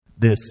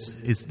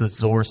This is the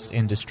Zorse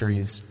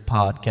Industries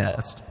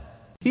podcast.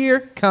 Here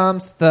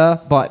comes the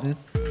button.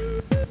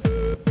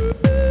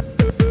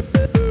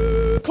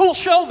 Cool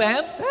show,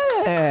 man.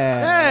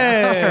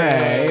 Hey. All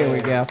right, here we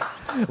go.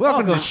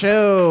 Welcome to the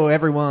show,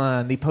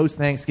 everyone. The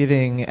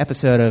post-Thanksgiving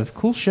episode of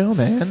Cool Show,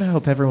 man. I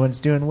hope everyone's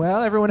doing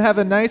well. Everyone have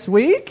a nice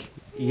week?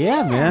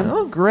 Yeah, man.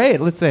 Oh,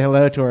 great. Let's say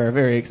hello to our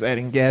very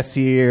exciting guest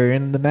here,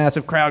 and the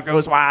massive crowd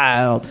goes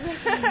wild.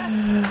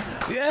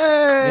 Yay!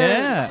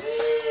 Yeah.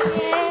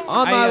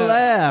 On my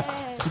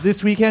left,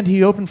 this weekend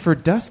he opened for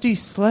Dusty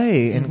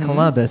Slay in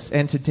Columbus,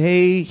 and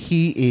today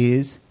he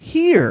is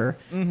here,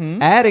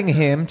 adding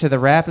him to the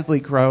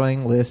rapidly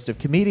growing list of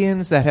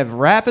comedians that have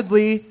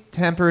rapidly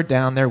tempered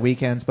down their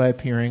weekends by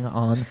appearing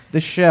on the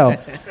show.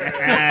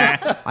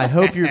 I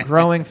hope your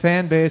growing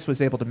fan base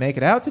was able to make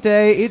it out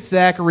today. It's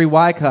Zachary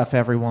Wycuff,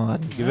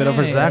 everyone. Give it up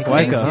for Zach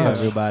Thank Wycuff, you.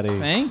 everybody.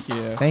 Thank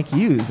you. Thank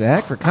you,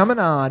 Zach, for coming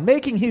on,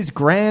 making his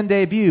grand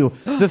debut.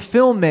 The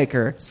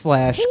filmmaker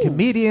slash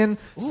comedian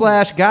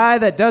slash guy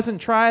that doesn't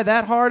try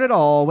that hard at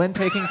all when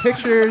taking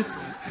pictures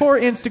for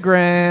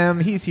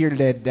Instagram. He's here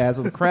today to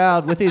dazzle the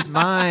crowd with his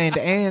mind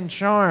and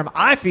charm.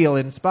 I feel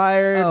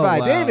inspired by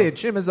wow. David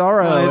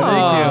Chimizaro.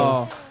 Thank you.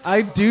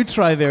 I do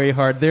try very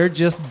hard. They're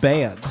just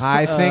bad.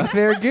 I think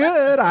they're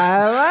good.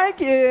 I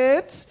like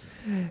it.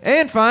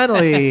 And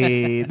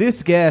finally,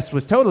 this guest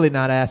was totally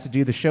not asked to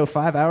do the show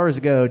 5 hours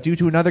ago due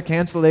to another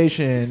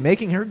cancellation,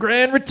 making her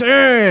grand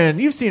return.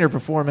 You've seen her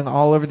performing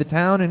all over the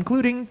town,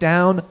 including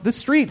down the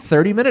street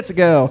 30 minutes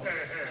ago.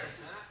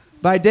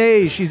 By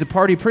day, she's a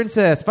party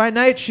princess. By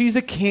night, she's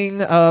a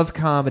king of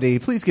comedy.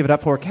 Please give it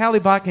up for Callie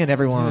Botkin,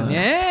 everyone.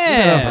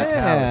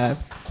 Yeah.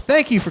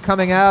 Thank you for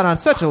coming out on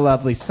such a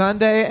lovely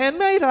Sunday. And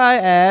might I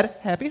add,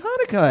 Happy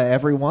Hanukkah,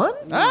 everyone.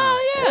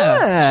 Oh,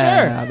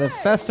 yeah. The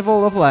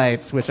Festival of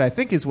Lights, which I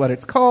think is what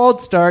it's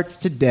called, starts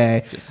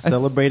today. Just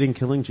celebrating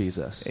killing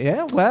Jesus.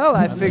 Yeah, well,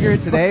 I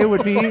figured today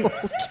would be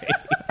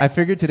I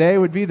figured today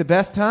would be the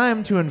best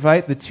time to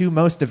invite the two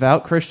most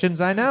devout Christians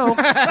I know.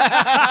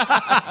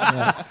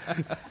 Yes.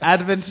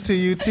 Advent to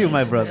you too,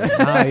 my brother.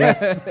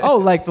 Yes. Oh,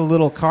 like the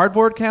little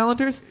cardboard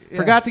calendars?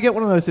 Forgot to get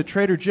one of those at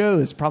Trader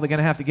Joe's. Probably going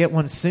to have to get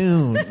one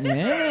soon.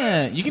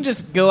 Yeah. You can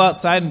just go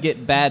outside and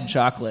get bad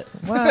chocolate.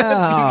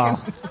 Wow.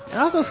 And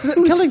also,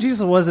 killing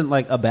Jesus wasn't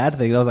like a bad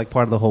thing. That was like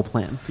part of the whole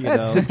plan.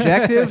 That's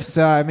subjective,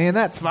 so I mean,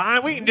 that's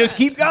fine. We can just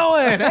keep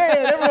going.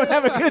 Hey, everyone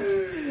have a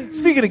good...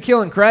 Speaking of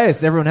killing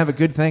Christ, everyone have a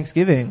good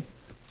Thanksgiving.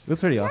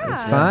 That's pretty awesome.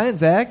 That's fine.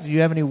 Zach, do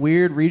you have any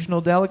weird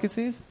regional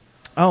delicacies?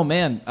 Oh,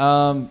 man.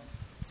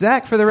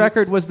 Zach, for the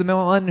record, was the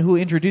one who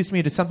introduced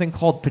me to something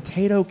called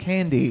potato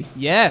candy.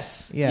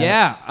 Yes. Yeah.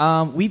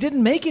 Yeah. We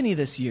didn't make any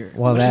this year,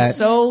 Well, which that- is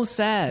so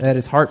sad. That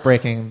is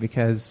heartbreaking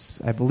because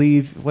I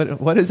believe...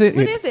 What is it?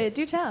 What is it?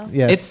 Do tell.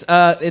 Yes.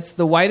 It's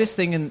the whitest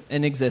thing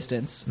in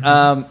existence.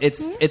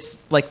 It's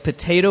like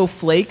potato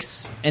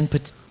flakes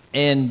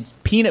and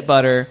peanut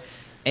butter,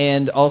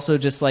 and also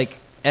just like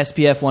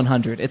SPF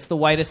 100. It's the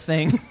whitest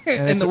thing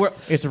in the world.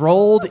 It's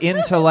rolled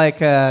into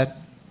like a...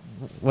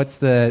 What's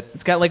the...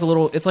 It's got like a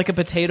little. It's like a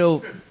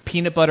potato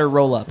peanut butter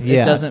roll up.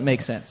 Yeah. It doesn't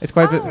make sense. It's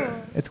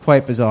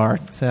quite bizarre.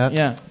 So,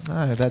 Yeah.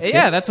 that's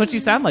Yeah, good. that's what you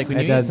sound like when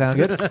That you does eat. sound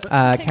good.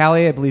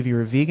 Callie, I believe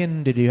you're a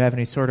vegan. Did you have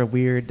any sort of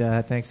weird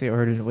Thanksgiving?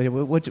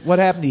 Or what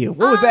happened to you?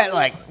 What was that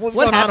like? What's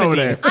going on happened over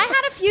to you? there? I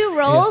had a few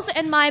rolls,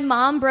 and my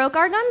mom broke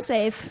our gun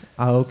safe.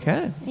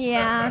 Okay.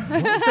 Yeah.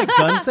 Is it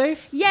gun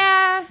safe?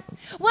 Yeah.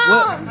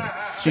 Well,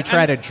 Did she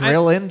try to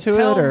drill into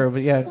tell- it, or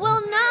yeah?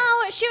 well, no.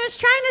 She was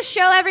trying to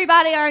show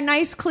everybody our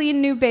nice,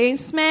 clean new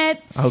basement.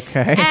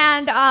 Okay.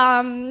 And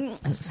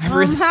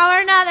somehow or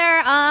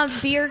another, a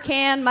beer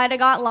can might have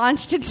got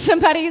launched at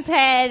somebody's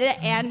head,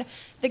 and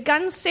the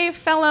gun safe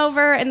fell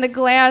over, and the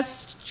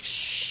glass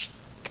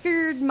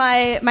skewered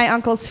my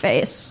uncle's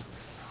face.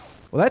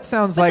 Well, that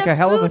sounds But like the a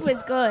hell food of a.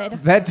 was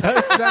good. That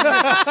does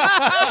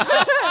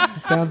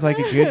sound. Sounds like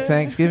a good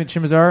Thanksgiving.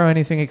 Chimizaro,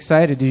 anything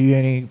excited? Do you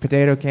any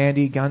potato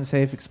candy, gun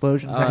safe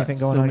explosions, anything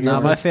going on? No,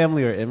 Your my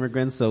family are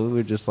immigrants, so we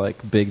were just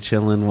like big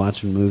chilling,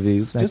 watching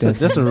movies. That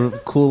Just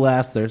a cool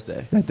last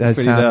Thursday. That does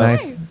Pretty sound dope.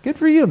 nice. Good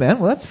for you, man.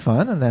 Well, that's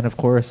fun. And then, of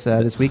course,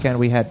 this weekend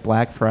we had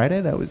Black Friday.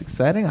 That was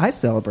exciting. I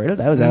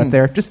celebrated. I was out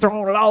there just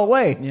throwing it all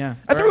away. Yeah.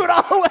 I threw it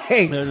all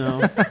away.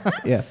 No.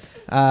 Yeah.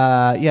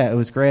 Yeah, it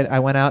was great. I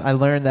went out. I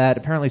learned that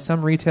apparently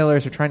some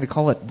retailers are trying to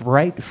call it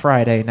Bright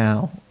Friday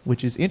now,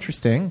 which is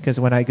interesting because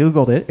when I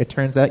Googled it, it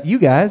turns out you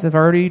guys have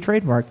already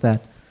trademarked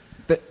that.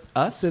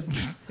 Us?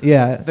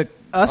 Yeah.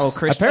 Us? Oh,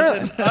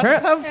 Christians.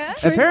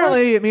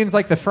 Apparently, it means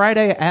like the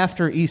Friday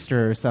after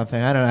Easter or something.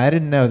 I don't know. I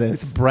didn't know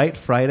this. It's Bright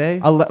Friday.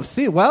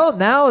 See, well,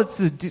 now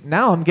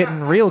now I'm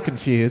getting real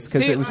confused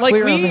because it was like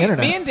clear on the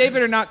internet. me and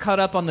David are not caught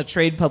up on the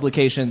trade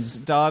publications,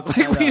 dog.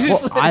 Like, we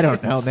just, Well, I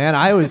don't know, man.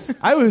 I was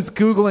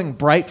Googling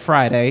Bright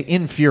Friday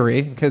in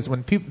fury because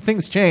when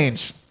things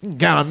change,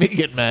 God, on me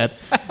get mad.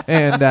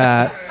 And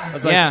I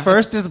was like, Yeah.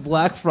 first is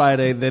Black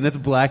Friday, then it's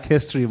Black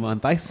History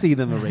Month. I see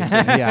them erasing.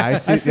 yeah, I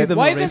see. see them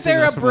why isn't erasing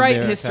there a us from Bright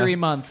America. History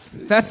Month?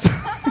 That's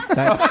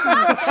That's,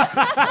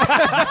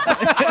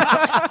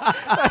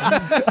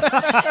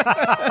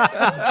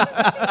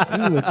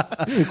 are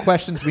the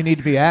questions we need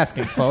to be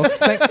asking, folks.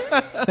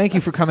 Thank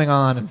you for coming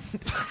on and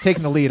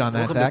taking the lead on that,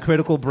 Welcome to Zach.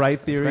 Critical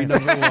Bright Theory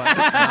number 1.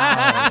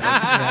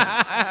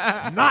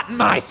 Not in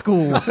my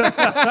schools.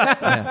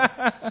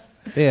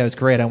 Yeah, it was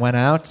great. I went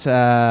out.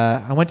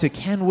 I went to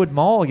Kenwood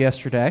Mall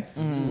yesterday.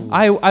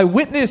 I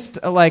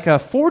witnessed like a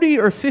 40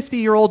 or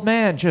 50-year-old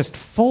man just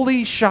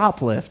fully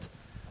shoplift.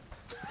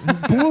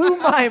 Blew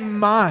my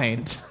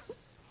mind.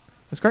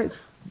 It was great.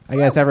 I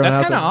guess everyone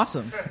That's else. kind of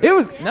awesome. It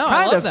was No, I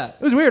kind love of. that.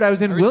 It was weird. I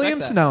was in I respect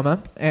Williams that.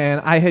 Sonoma, and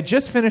I had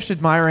just finished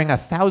admiring a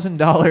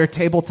 $1,000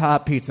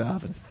 tabletop pizza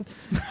oven.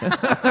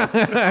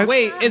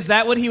 Wait, is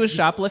that what he was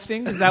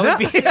shoplifting? Because that would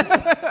be.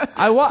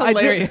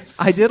 Hilarious.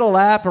 I did a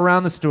lap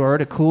around the store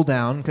to cool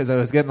down because I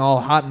was getting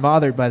all hot and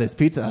bothered by this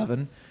pizza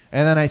oven.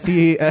 And then I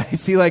see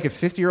like a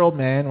 50-year-old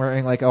man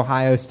wearing like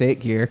Ohio State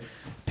gear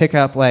pick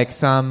up like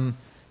some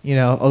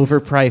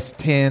overpriced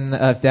tin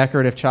of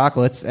decorative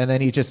chocolates, and then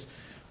he just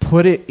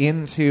put it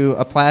into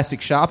a plastic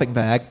shopping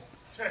bag.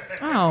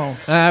 Oh.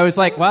 And I was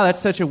like, wow,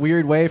 that's such a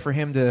weird way for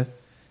him to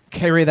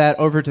carry that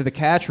over to the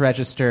cash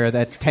register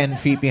that's 10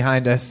 feet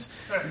behind us,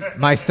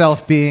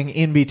 myself being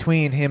in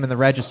between him and the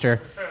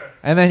register.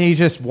 And then he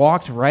just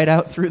walked right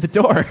out through the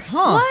door.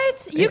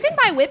 What? You can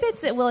buy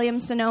Whippets at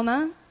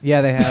Williams-Sonoma.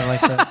 Yeah, they have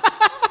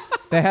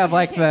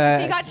like the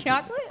You got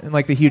chocolate? and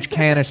like the huge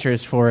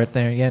canisters for it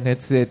there. Yeah, and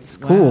it's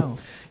cool. Wow.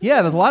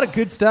 Yeah, there's a lot of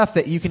good stuff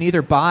that you can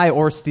either buy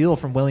or steal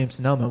from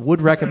Williams-Sonoma. Would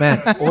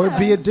recommend. Or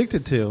be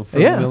addicted to from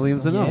Yeah.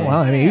 Williams and Owen. Well,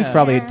 I mean, he was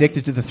probably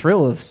addicted to the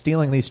thrill of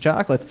stealing these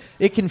chocolates.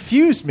 It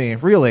confused me,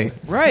 really.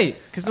 Right.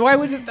 Because why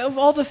would it, of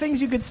all the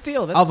things you could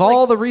steal? That's Of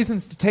all the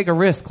reasons to take a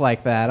risk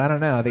like that, I don't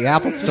know. The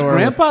Apple Store.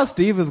 Grandpa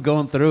Steve is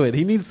going through it.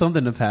 He needs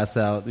something to pass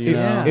out. You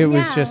know? It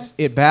was Yeah. just,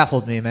 it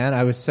baffled me, man.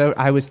 I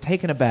was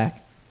taken aback.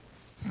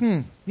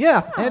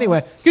 Yeah,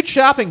 anyway. Good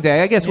shopping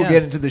day. I guess we'll Yeah.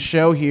 get into the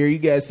show here. You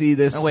guys see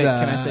this. Oh, wait,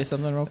 can I say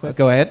something real quick?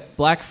 Go ahead.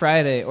 Black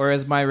Friday, or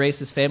as my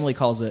racist family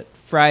calls it,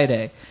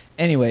 Friday.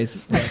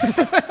 Anyways.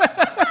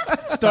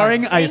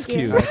 Starring Ice Thank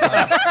you. Cube.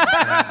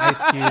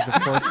 Ice Cube,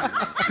 of course.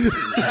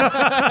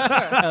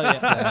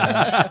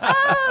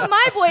 Oh,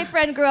 my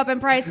boyfriend grew up in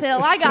Price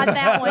Hill. I got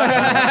that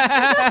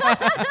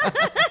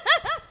one.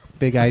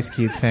 Big Ice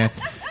Cube fan.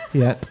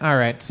 Yeah. All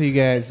right. So you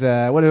guys,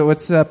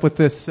 what's up with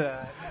this?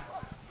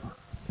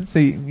 So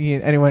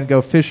anyone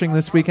go fishing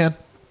this weekend?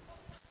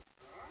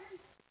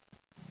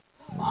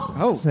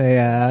 Oh. Say,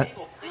 I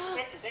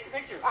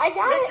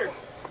got it.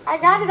 I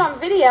got it on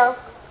video.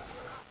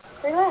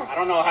 Relax. I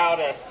don't know how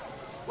to.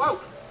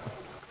 Whoa!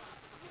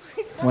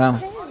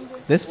 Wow.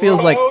 This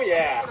feels like Oh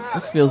yeah.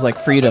 this feels like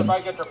freedom. If I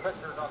get their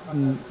pictures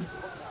on.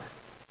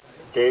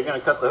 Okay, he's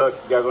gonna cut the hook.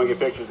 You guys want to get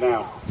pictures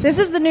now? This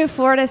is the new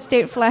Florida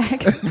state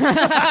flag.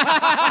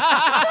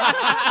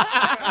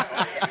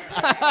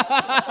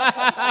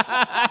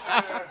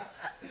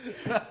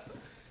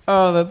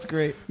 Oh, that's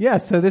great. yeah.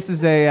 So this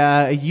is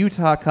a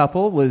Utah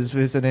couple was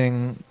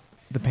visiting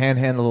the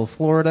Panhandle of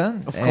Florida.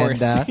 Of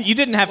course. And, You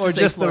didn't have to Or say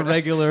just Florida. the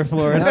regular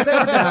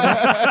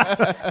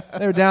Florida.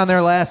 they were down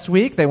there last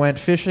week. They went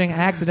fishing,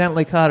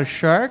 accidentally caught a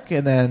shark,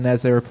 and then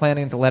as they were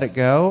planning to let it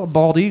go, a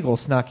bald eagle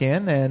snuck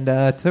in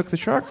and took the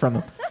shark from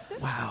them.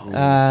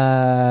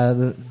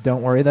 Wow.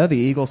 Don't worry, though. The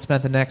eagle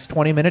spent the next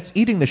 20 minutes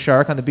eating the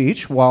shark on the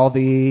beach while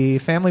the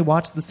family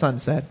watched the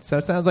sunset. So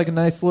it sounds like a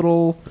nice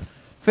little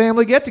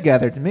family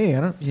get-together to me. I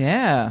don't.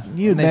 Yeah.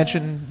 You'd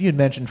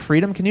mentioned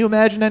freedom. Can you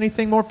imagine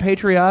anything more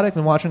patriotic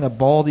than watching a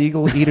bald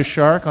eagle eat a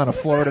shark on a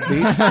Florida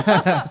beach?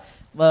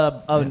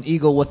 An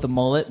eagle with a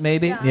mullet,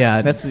 maybe.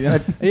 Yeah, That's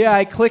yeah.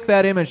 I clicked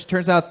that image.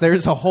 Turns out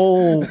there's a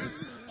whole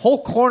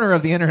corner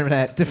of the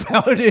internet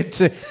devoted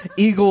to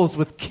eagles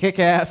with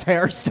kick-ass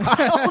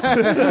hairstyles.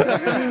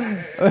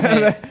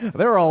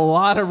 There are a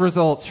lot of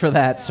results for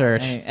that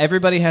search. Hey,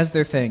 everybody has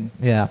their thing.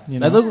 Yeah. You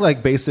know? That looked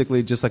like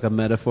basically just like a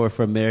metaphor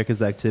for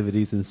America's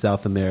activities in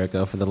South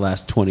America for the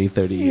last 20,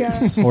 30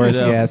 years. Of course,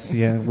 You know? yes,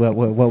 yeah.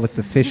 Well, with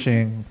the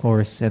fishing, of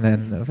course, and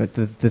then with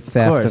the theft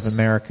of course.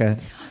 America.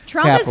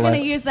 Trump is Capitalize.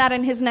 going to use that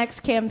in his next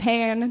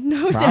campaign,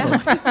 no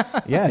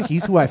doubt. Yeah,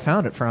 he's who I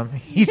found it from.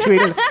 He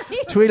tweeted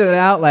it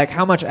out like,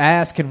 how much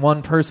ass can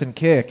one person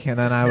kick? And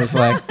then I was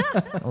like,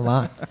 a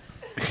lot.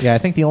 Yeah, I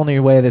think the only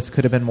way this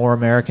could have been more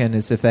American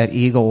is if that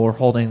eagle were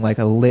holding like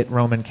a lit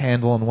Roman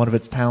candle in one of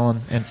its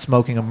talons and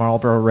smoking a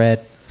Marlboro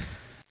Red.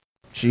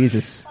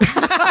 Jesus.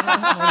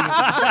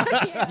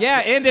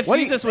 Yeah, and if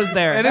Jesus was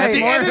there. That's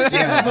more,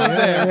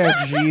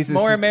 Yeah, Jesus.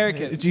 More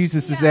American.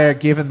 Jesus is there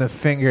giving the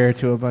finger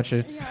to a bunch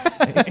of...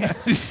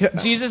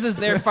 Jesus is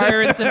there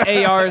firing some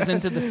ARs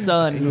into the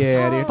sun.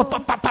 Yeah,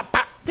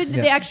 dude.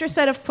 The extra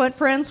set of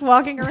footprints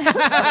walking around.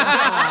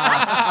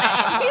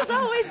 He's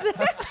always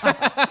there.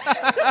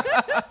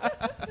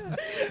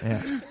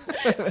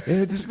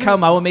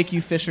 Come, I will make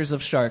you fishers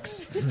of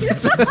sharks.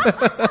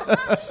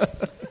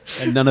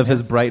 And none of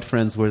his bright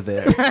friends were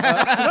there.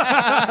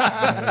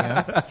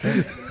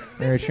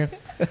 Very true.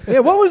 Yeah,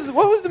 what was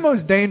the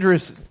most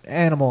dangerous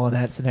animal in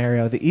that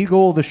scenario? The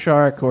eagle, the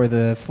shark, or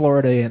the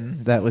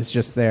Floridian that was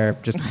just there,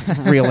 just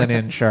reeling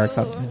in sharks?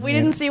 We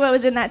didn't see what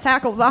was in that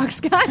tackle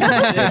box, guys.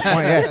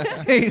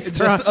 Yeah. He's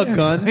Just a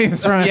gun?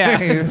 He's throwing, Yeah.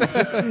 he's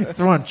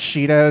throwing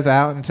Cheetos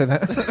out into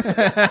the.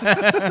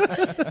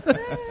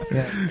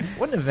 Yeah.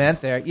 What an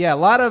event there. Yeah, a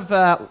lot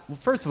of.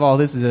 First of all,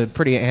 this is a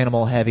pretty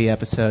animal-heavy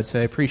episode, so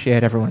I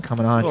appreciate everyone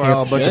coming on We're here.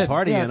 all a bunch Good. of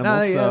party Yeah,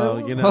 animals, no, so,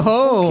 yeah. you know.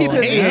 Oh, Keep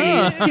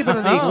it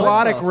in the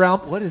aquatic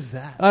realm. What is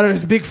that?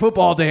 There's a big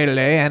football day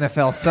today,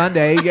 NFL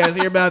Sunday. You guys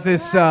hear about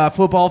this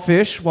football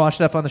fish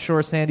washed up on the shore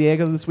of San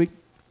Diego this week?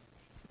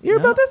 You hear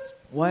about this?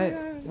 why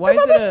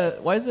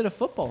is it a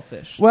football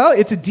fish? Well,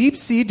 it's a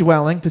deep-sea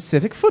dwelling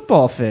Pacific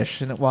football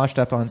fish, and it washed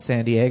up on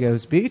San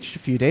Diego's beach a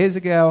few days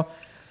ago.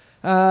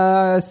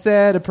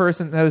 Said a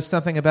person knows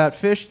something about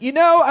fish.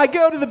 I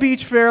go to the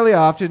beach fairly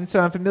often, so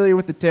I'm familiar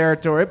with the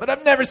territory, but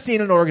I've never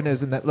seen an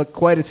organism that looked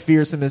quite as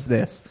fearsome as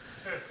this.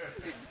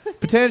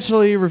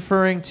 Potentially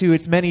referring to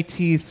its many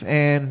teeth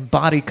and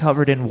body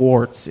covered in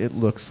warts, it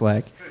looks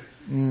like.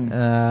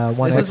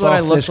 This is what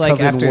I looked like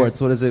Covered in after.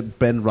 warts. What is it,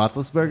 Ben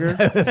Roethlisberger?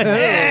 Suck it,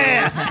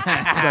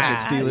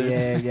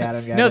 Steelers. Yeah, I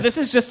don't got No, it. this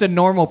is just a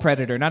normal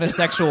predator, not a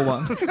sexual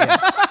one.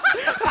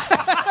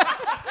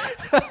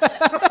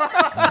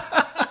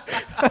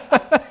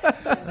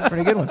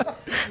 Pretty good one.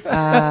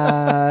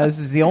 This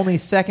is the only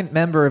second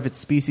member of its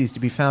species to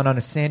be found on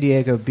a San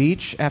Diego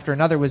beach after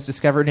another was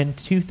discovered in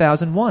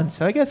 2001.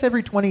 So I guess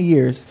every 20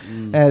 years,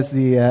 as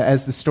the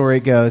story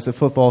goes, a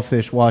football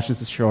fish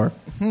washes ashore.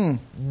 Yep.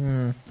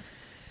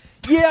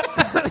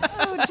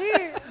 Oh,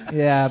 dear.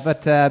 Yeah,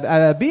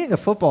 but being a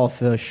football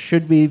fish,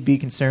 should we be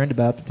concerned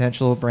about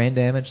potential brain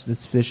damage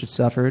this fish has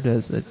suffered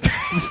as a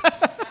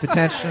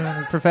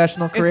potential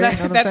professional career?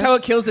 That's how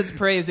it kills its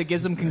prey. Is it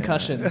gives them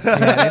concussions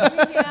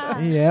Yeah.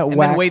 Yeah, and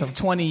then waits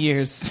 20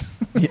 years.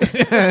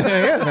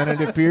 yeah, then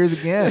it appears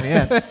again.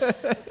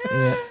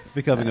 Yeah.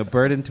 Becoming a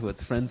burden to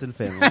its friends and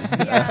family.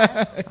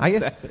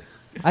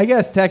 I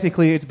guess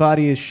technically its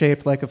body is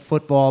shaped like a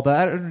football,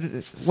 but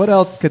what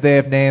else could they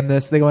have named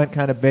this? They went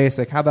kind of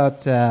basic. How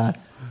about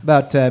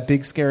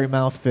big scary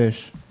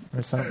mouthfish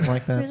or something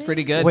like that? It's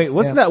pretty good. Wait,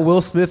 wasn't Yeah. that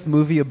Will Smith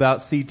movie about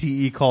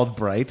CTE called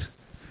Bright?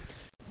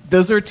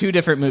 Those are two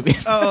different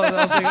movies. Oh,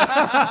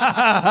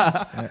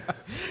 that was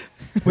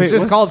It was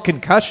just called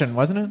Concussion,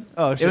 wasn't it?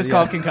 Oh, It was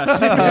called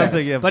Concussion. I was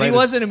like, yeah, But he Bright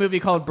was in a movie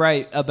called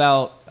Bright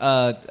about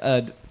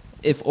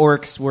if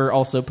orcs were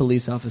also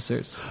police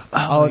officers.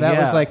 Oh,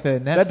 that was like the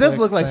Netflix That does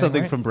look like thing,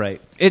 something right? from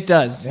Bright. It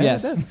does, Yeah,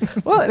 yes. it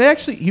does. Well, it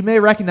actually, you may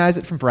recognize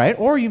it from Bright,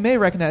 or you may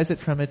recognize it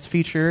from its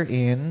feature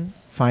in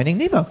Finding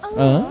Nemo.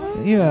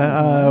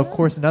 Yeah, of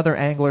course, another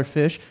angler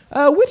fish.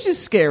 Which is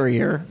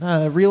scarier,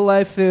 real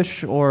life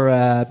fish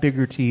or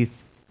bigger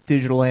teeth,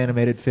 digital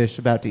animated fish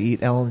about to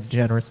eat Ellen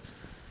DeGeneres?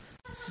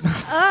 You know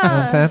what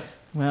I'm saying?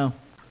 Wow.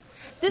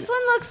 This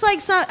one looks like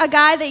a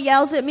guy that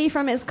yells at me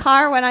from his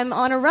car when I'm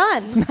on a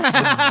run. So,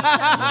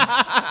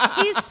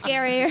 he's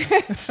scarier.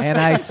 And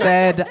I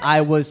said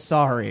I was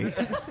sorry.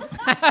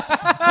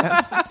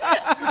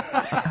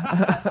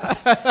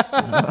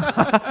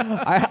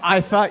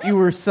 I thought you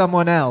were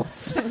someone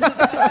else.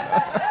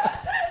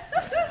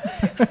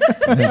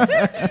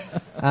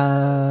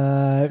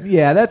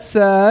 Yeah, that's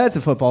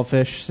a football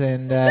fish,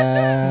 and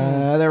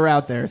they're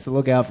out there, so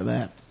look out for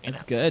that.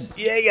 It's good.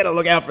 Yeah, you gotta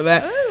look out for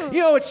that.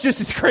 It's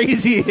just as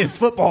crazy as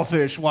football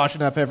fish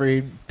washing up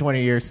every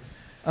 20 years.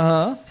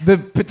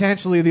 The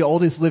potentially the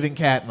oldest living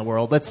cat in the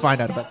world. Let's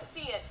find out about.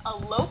 See it. A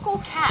local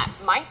cat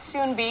might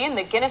soon be in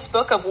the Guinness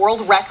Book of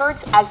World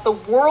Records as the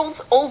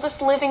world's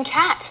oldest living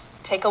cat.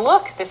 Take a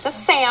look. This is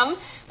Sam.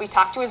 We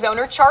talked to his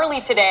owner,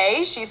 Charlie,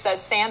 today. She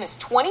says Sam is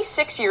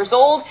 26 years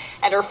old,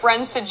 and her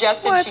friends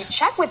suggested she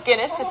check with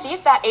Guinness to see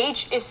if that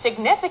age is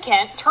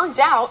significant. Turns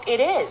out it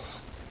is.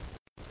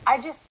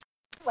 I just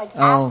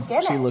asked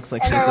Guinness. she looks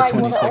like and she's they're a like,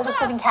 well, 26. the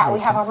oldest living cat we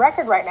have on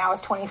record right now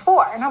is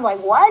 24. And I'm like,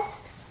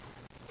 what?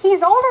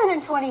 He's older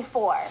than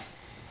 24.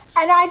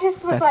 And I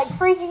just was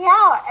freaking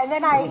out. And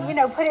then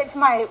I, put it to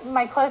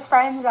my close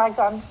friends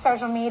on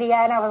social media,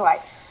 and I was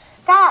like,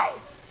 guys,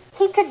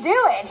 he could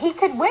do it. He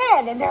could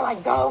win. And they're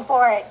like, go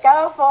for it.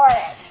 Go for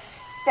it.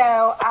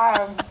 So,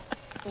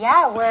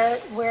 yeah,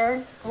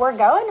 we're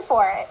going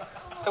for it.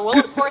 So we'll,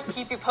 of course,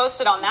 keep you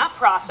posted on that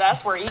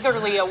process. We're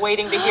eagerly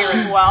awaiting to hear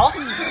as well.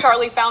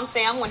 Charlie found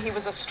Sam when he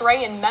was a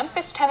stray in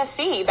Memphis,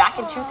 Tennessee, back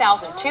in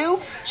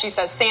 2002. She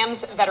says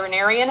Sam's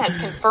veterinarian has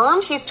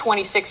confirmed he's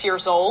 26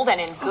 years old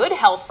and in good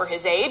health for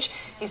his age.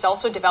 He's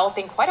also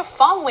developing quite a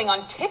following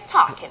on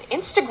TikTok and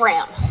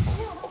Instagram.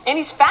 And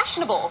he's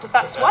fashionable with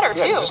that sweater,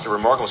 Yeah, too. just a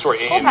remarkable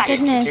story. And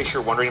in case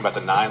you're wondering about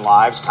the 9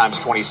 lives times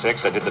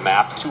 26, I did the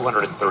math,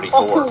 234.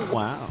 Oh.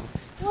 Wow.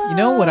 You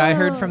know what I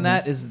heard from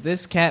that is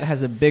this cat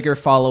has a bigger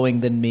following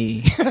than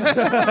me. Is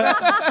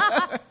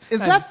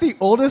that the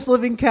oldest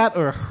living cat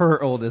or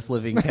her oldest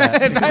living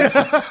cat?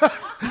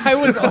 I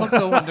was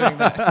also wondering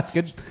that. That's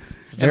good.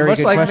 Very much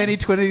good like question. many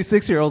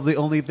 26-year-olds, the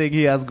only thing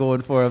he has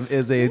going for him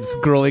is a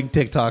growing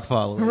TikTok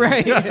following.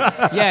 Right.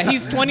 Yeah,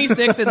 he's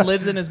 26 and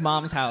lives in his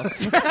mom's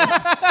house.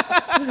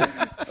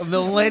 A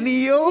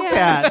millennial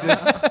cat.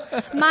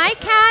 My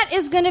cat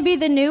is going to be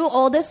the new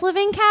oldest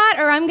living cat,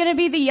 or I'm going to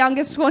be the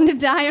youngest one to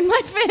die in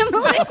my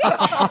family.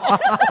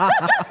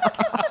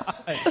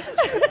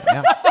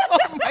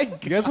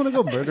 You guys want to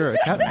go murder a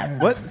cat?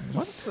 What?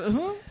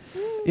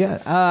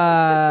 Yeah.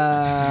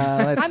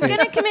 Let's I'm see. going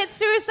to commit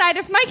suicide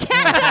if my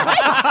cat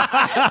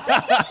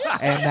dies.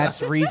 And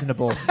that's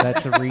reasonable.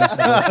 That's a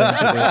reasonable thing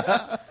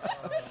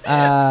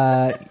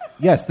to do.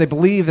 Yes, they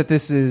believe that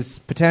this is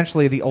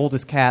potentially the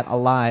oldest cat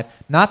alive.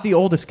 Not the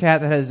oldest cat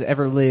that has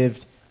ever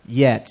lived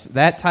yet.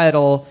 That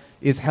title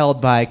is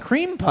held by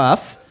Cream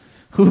Puff,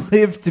 who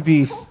lived to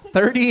be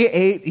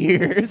 38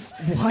 years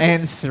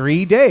and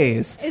 3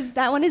 days. Is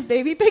that one his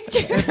baby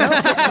picture?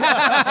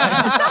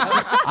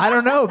 I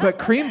don't know, but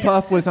Cream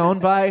Puff was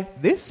owned by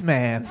this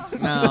man.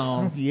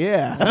 No.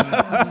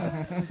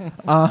 Yeah.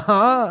 But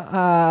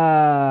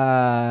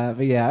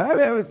yeah, I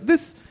mean, there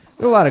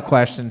are a lot of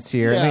questions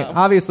here. I mean,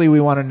 obviously, we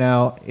want to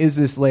know, is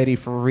this lady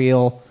for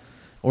real,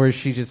 or is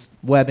she just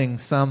webbing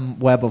some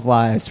web of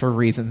lies for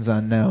reasons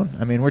unknown?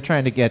 I mean, we're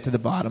trying to get to the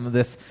bottom of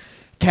this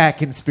cat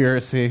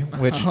conspiracy,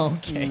 which,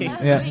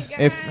 yeah,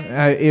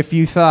 if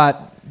you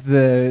thought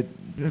the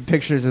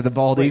pictures of the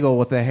bald eagle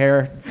with the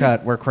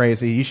haircut were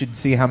crazy, you should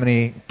see how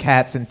many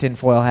cats in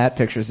tinfoil hat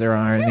pictures there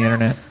are on the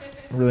internet.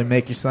 Really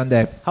make your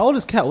Sunday. How old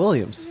is Cat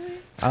Williams?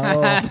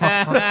 Oh,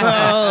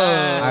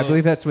 I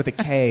believe that's with a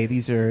K.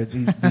 These are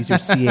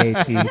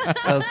CATs.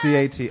 Oh,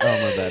 C-A-T. Oh,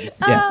 my bad.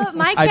 Yeah.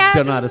 My I cat,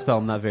 don't know how to spell.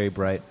 I'm not very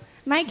bright.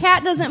 my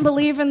cat doesn't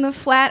believe in the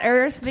flat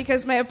earth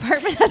because my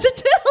apartment has a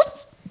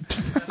tilt.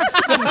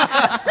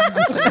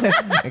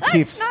 It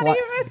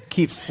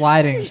keeps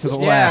sliding to the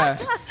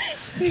left.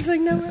 He's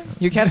like, no way.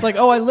 Your cat's like,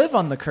 oh, I live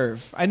on the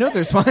curve. I know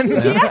there's one.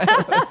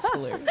 That's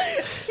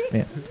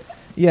hilarious.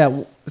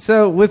 Yeah.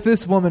 So with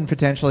this woman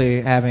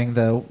potentially having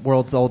the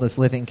world's oldest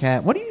living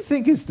cat, what do you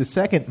think is the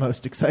second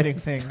most exciting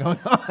thing going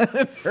on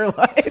in her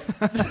life?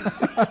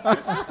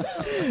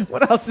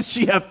 What else is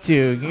she up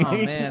to? Oh,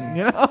 man.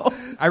 You know?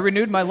 I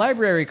renewed my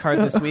library card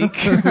this week.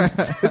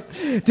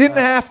 Didn't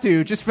have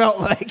to, just felt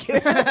like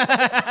it.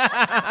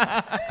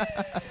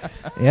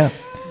 Yeah.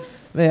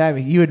 I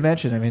mean, you had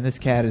mentioned, I mean, this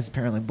cat is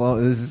apparently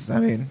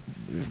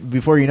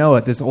before you know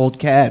it, this old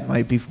cat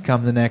might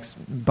become the next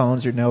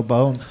Bones or No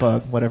Bones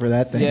pug, whatever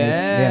that thing is.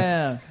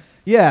 Yeah.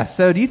 Yeah,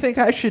 so do you think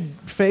I should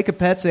fake a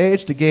pet's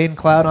age to gain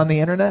clout on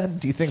the internet?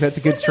 Do you think that's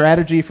a good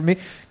strategy for me?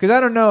 Because I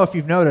don't know if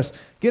you've noticed,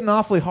 getting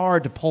awfully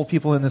hard to pull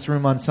people in this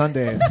room on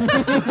Sundays.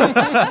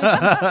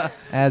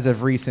 As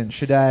of recent.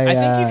 Should I... I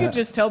think you could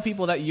just tell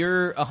people that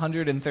you're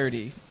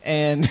 130,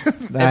 and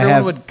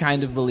everyone would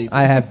kind of believe it.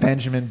 I have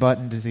Benjamin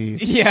Button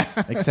disease. Yeah.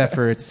 Except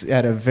for it's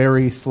at a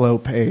very slow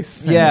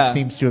pace. And Yeah. it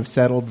seems to have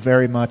settled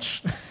very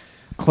much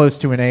close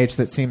to an age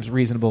that seems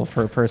reasonable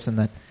for a person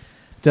that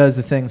does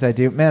the things I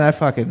do. Man, I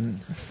fucking...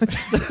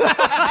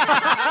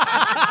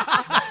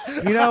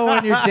 You know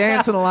when you're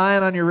dancing a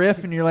line on your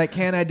riff and you're like,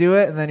 can I do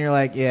it? And then you're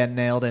like, yeah,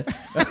 nailed it.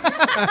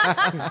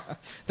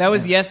 That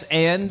was yes,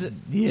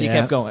 and you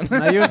kept going.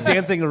 He was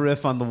dancing a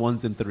riff on the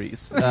ones and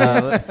threes.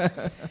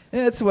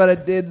 That's what I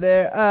did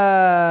there.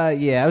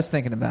 Yeah, I was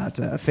thinking about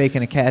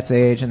faking a cat's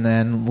age and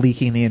then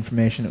leaking the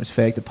information it was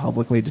fake to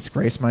publicly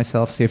disgrace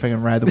myself, see if I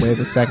can ride the wave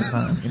a second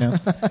time, you know?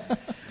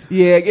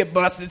 Yeah, get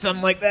busted,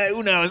 something like that.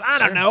 Who knows? I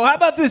don't know. How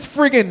about this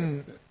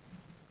friggin'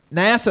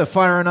 NASA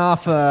firing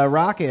off a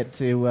rocket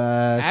to...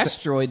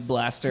 Asteroid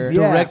Blaster.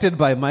 Yeah. Directed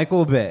by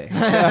Michael Bay.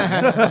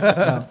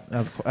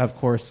 Of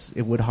course,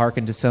 it would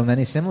hearken to so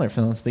many similar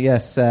films. But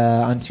yes,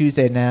 on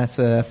Tuesday,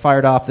 NASA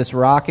fired off this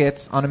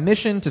rocket on a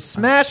mission to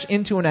smash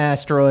into an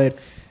asteroid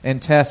and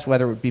test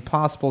whether it would be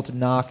possible to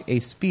knock a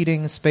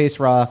speeding space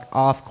rock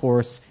off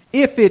course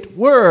if it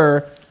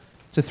were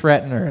to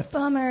threaten Earth.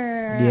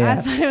 Bummer. Yeah.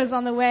 I thought it was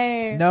on the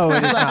way. No,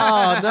 it is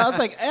not. Oh, no, it's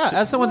like, yeah,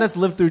 as someone that's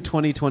lived through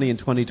 2020 and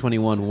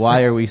 2021,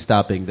 why are we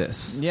stopping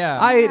this? Yeah.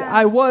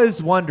 I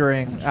was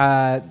wondering,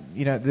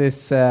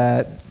 this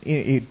to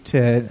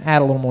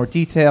add a little more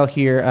detail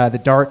here, the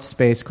DART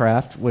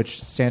spacecraft,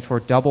 which stands for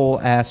Double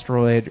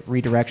Asteroid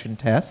Redirection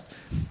Test,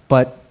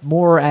 but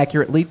more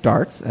accurately,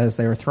 DARTs, as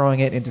they were throwing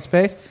it into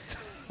space.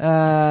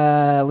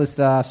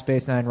 Listed off,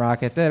 Space Nine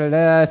rocket,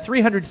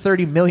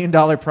 $330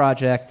 million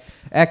project,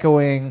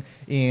 echoing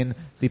in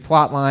the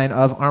plot line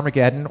of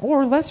Armageddon,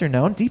 or lesser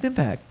known, Deep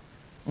Impact.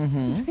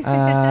 Mm-hmm.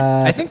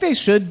 I think they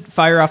should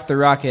fire off the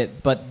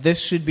rocket, but this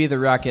should be the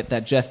rocket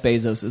that Jeff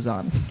Bezos is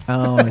on.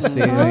 Oh, I see.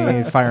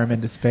 You fire him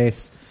into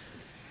space.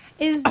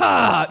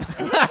 Yeah,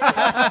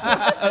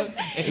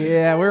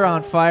 we're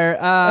on fire.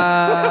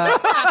 A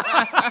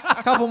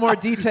couple more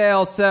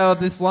details. So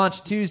this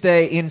launched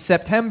Tuesday in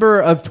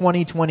September of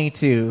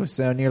 2022.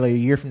 So nearly a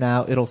year from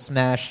now, it'll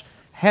smash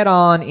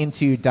head-on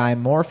into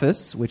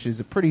Dimorphos, which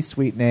is a pretty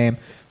sweet name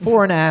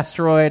for an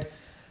asteroid,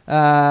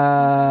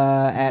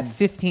 at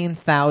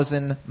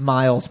 15,000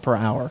 miles per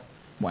hour.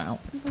 Wow.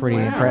 Pretty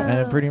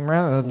impressive.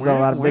 A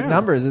lot of big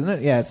numbers, isn't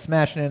it? Yeah, it's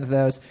smashing into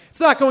those. It's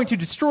not going to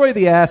destroy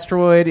the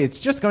asteroid. It's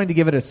just going to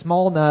give it a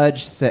small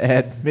nudge,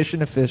 said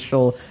mission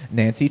official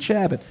Nancy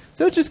Chabot.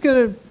 So it's just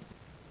going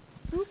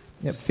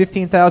to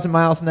 15,000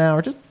 miles an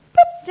hour.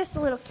 Just a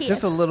little kiss.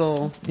 Just a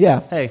little. Yeah.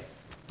 Hey.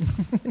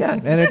 Yeah,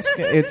 and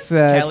it's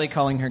Callie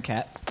calling her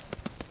cat.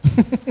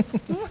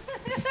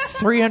 It's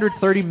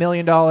 $330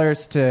 million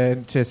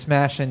to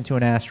smash into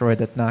an asteroid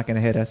that's not going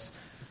to hit us.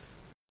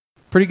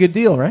 Pretty good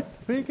deal, right?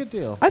 Pretty good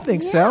deal. I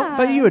think so.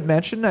 But you had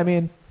mentioned, I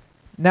mean,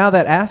 now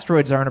that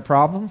asteroids aren't a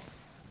problem,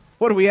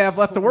 what do we have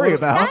left to worry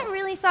about? That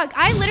really sucked.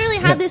 I literally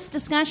had this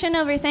discussion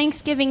over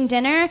Thanksgiving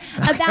dinner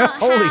about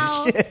Holy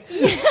how shit.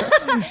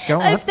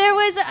 Go on. if there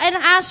was an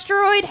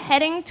asteroid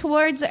heading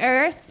towards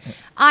Earth,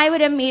 I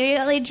would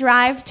immediately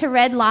drive to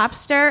Red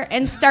Lobster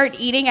and start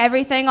eating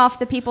everything off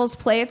the people's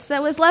plates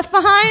that was left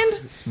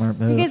behind. Smart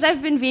move. Because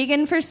I've been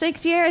vegan for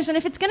 6 years, and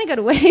if it's going to go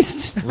to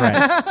waste.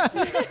 Right.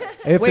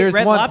 If Wait, there's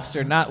Red one,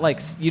 Lobster, not like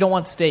you don't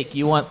want steak.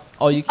 You want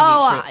all you can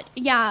eat shrimp.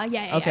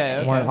 Yeah.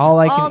 Okay. one all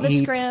I All can the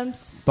eat,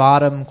 scrimps.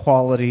 bottom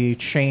quality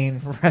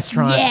chain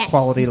restaurant Yes.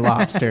 quality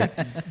lobster.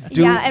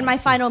 And my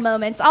final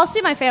moments. I'll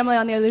see my family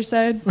on the other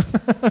side.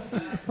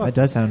 That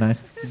does sound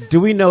nice. Do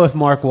we know if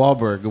Mark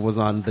Wahlberg was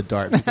on the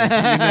DART?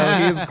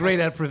 Because he's great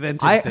at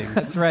preventing things.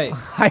 That's right.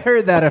 I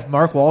heard that if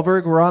Mark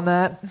Wahlberg were on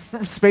that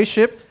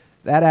spaceship,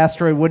 that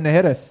asteroid wouldn't have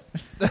hit us.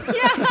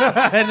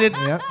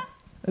 Yep.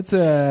 It's you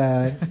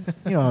know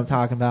what I'm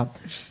talking about.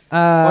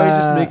 Or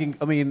he's just making.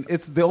 I mean,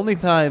 it's the only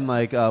time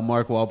like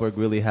Mark Wahlberg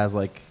really has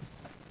like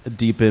a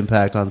deep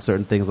impact on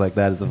certain things like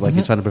that is if like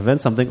he's trying to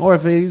prevent something, or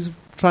if he's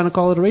trying to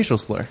call it a racial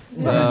slur.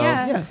 So,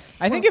 yeah.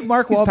 I think if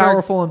Mark He's Wahlberg,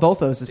 powerful in both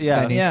those.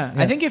 Yeah. venues. yeah,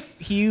 I think if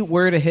he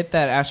were to hit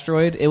that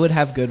asteroid, it would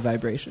have good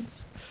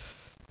vibrations.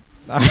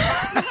 or if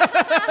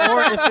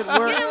it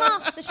were. Get him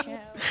off the show.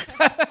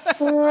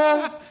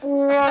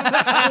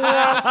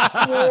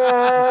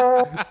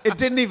 It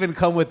didn't even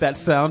come with that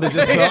sound. It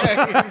just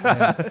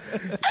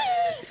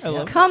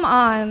Come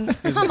on.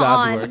 it's Come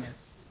God's on. work.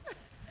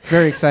 It's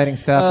very exciting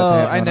stuff. that they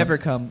have I going never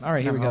come. All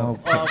right, here we go.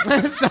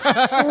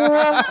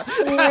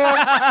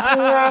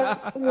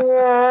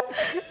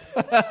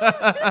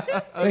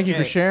 Thank you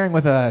for sharing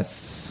with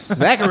us,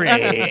 Zachary.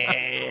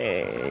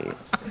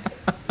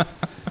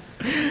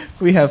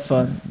 We have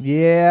fun.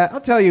 Yeah,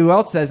 I'll tell you who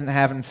else isn't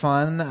having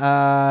fun.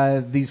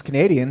 These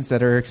Canadians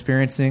that are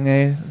experiencing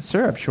a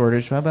syrup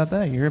shortage. How about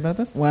that? You hear about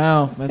this?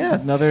 Wow,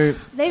 that's another.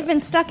 They've been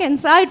stuck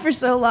inside for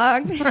so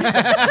long. They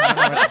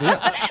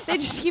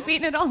just keep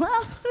eating it all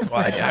up.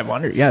 Well, I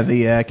wonder. Yeah,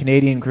 the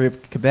Canadian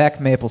group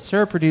Quebec Maple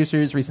Syrup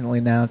Producers recently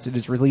announced it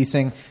is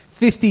releasing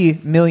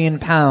 50 million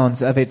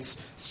pounds of its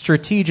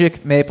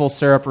strategic maple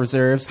syrup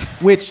reserves,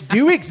 which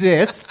do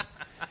exist,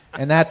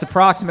 and that's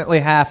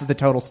approximately half of the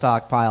total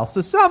stockpile.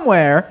 So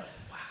somewhere,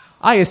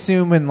 I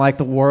assume in like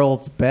the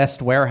world's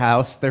best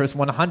warehouse, there's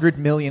 100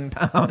 million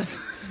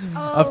pounds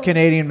of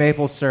Canadian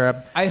maple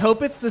syrup. I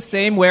hope it's the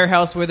same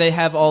warehouse where they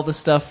have all the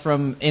stuff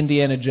from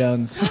Indiana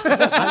Jones. I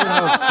would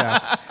hope so.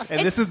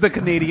 And this is the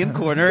Canadian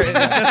corner.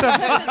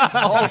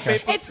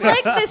 It's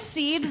like the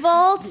seed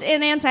vault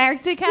in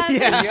Antarctica.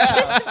 It's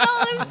just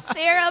full of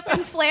syrup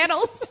and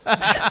flannels.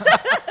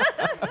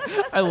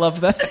 I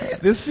love that.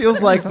 This feels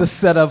like the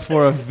setup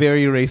for a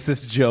very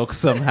racist joke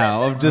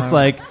somehow. Of just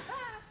like,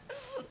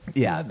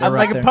 Yeah, I'm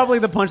like probably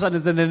the punchline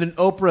is in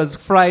Oprah's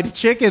fried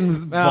chicken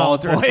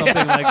vault or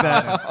something like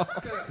that.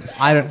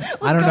 I don't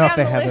know if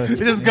they have those.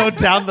 You just go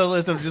down the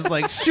list of just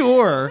like,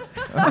 sure.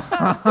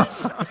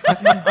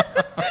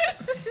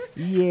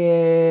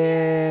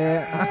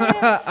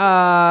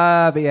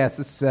 Yeah. But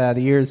yes, the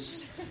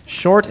year's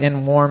short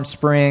and warm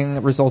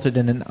spring resulted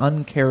in an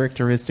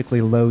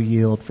uncharacteristically low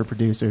yield for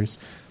producers.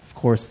 Of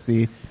course,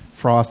 the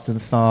frost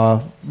and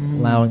thaw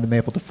allowing the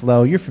maple to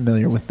flow. You're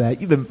familiar with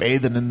that. You've been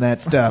bathing in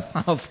that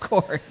stuff. Of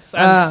course.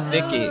 I'm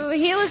sticky. Oh,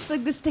 he looks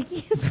like the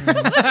stickiest.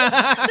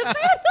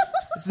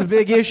 It's a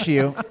big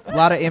issue. A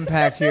lot of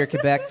impact here.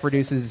 Quebec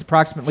produces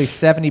approximately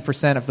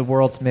 70% of the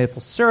world's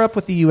maple syrup,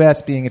 with the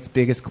U.S. being its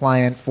biggest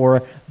client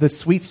for the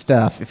sweet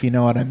stuff, if you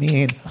know what I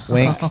mean.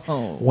 Wink.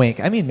 Wink.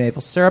 I mean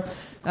maple syrup.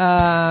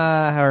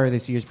 However,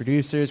 this year's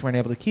producers weren't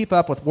able to keep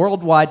up with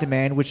worldwide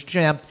demand, which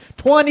jumped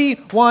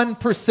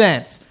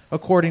 21%,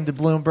 according to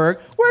Bloomberg.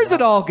 Where's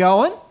it all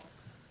going?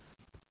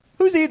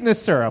 Who's eating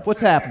this syrup? What's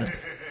happening?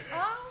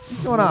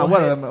 What's going on?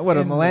 What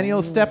are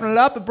millennials stepping it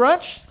up at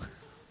brunch?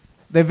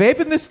 They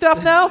vaping this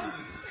stuff now?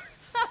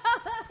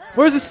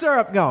 Where's the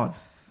syrup going?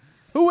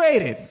 Who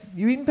ate it?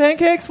 You eating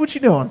pancakes? What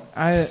you doing?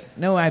 I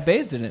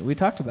bathed in it. We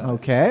talked about it.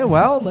 Okay,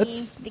 well, let's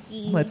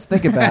Sticky.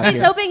 think about it.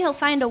 He's hoping he'll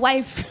find a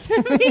wife.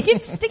 Make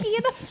it sticky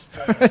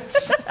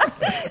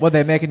enough. What,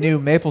 they make a new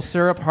maple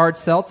syrup hard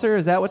seltzer?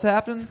 Is that what's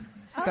happening?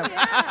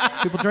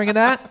 Yeah. People drinking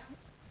that?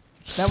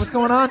 Is that what's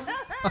going on?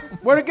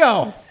 Where'd it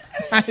go?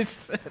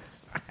 It's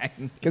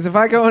fine. Because if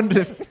I go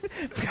into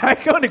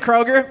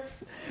Kroger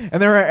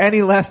and there are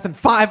any less than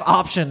 5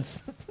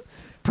 options,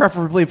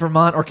 preferably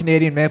Vermont or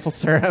Canadian maple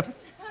syrup,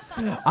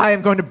 I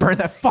am going to burn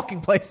that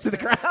fucking place to the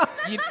ground.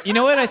 You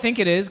know what I think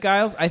it is,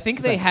 Giles? I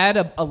think they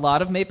had a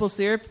lot of maple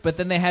syrup, but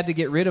then they had to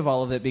get rid of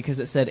all of it because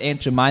it said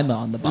Aunt Jemima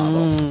on the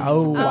bottle.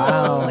 Oh,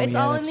 wow. Oh, it's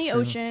all in that's the true.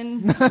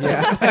 ocean.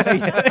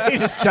 Yeah, they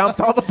just dumped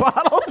all the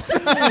bottles.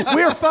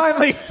 We're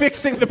finally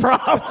fixing the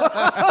problem.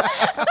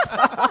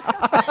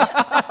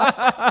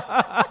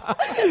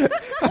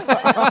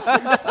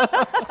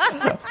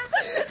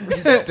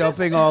 Just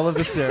dumping all of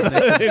the syrup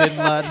next to Bin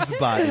Laden's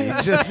body.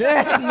 Just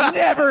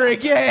never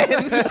again.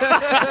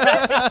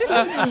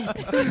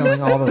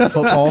 Killing all the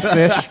football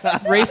fish.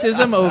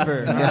 Racism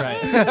over. All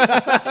right.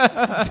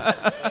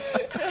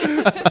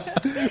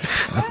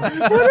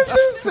 What if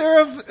the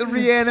syrup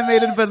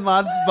reanimated Bin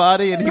Laden's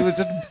body and he was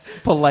just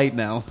polite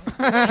now?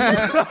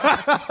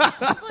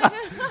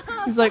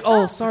 He's like,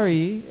 oh,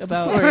 sorry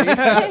about Hey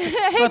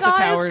about the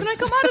guys, towers. can I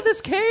come out of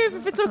this cave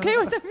if it's okay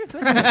with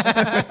everybody?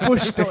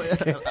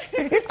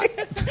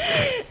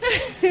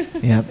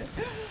 Yeah.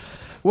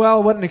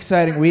 Well, what an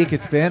exciting week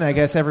it's been. I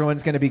guess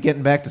everyone's going to be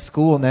getting back to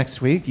school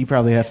next week. You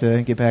probably have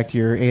to get back to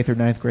your 8th or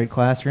 9th grade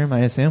classroom, I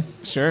assume.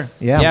 Sure.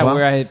 Yeah, well-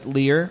 we're at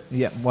Lear.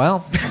 Yeah,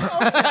 well.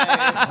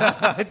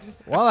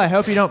 Well, I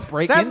hope you don't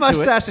break That into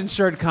mustache and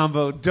shirt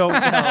combo don't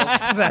help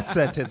that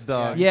sentence,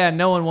 dog. Yeah,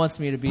 no one wants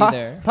me to be it.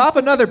 there. Pop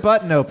another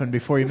button open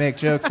before you make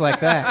jokes like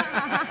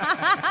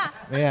that.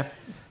 Yeah.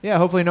 Yeah,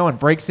 hopefully no one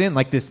breaks in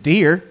like this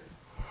deer.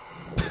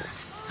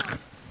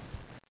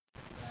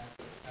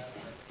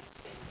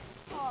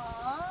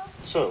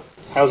 So,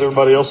 how's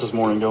everybody else's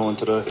morning going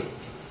today?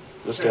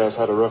 This guy's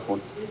had a rough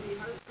one.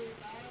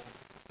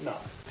 No.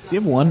 Does he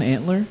have one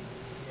antler?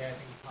 Yeah, I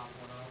think he popped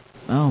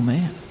one off. Oh,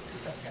 man.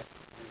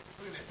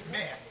 Look at this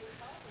mess.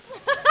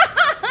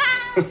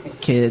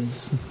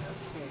 Kids.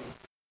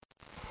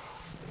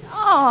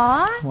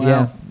 Aw. Wow.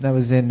 Yeah, that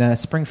was in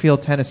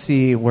Springfield,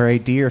 Tennessee, where a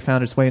deer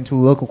found its way into a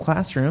local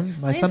classroom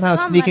by There's somehow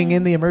somebody- sneaking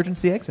in the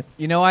emergency exit.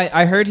 You know,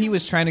 I heard he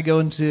was trying to go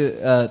into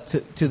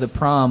to the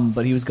prom,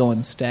 but he was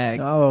going stag.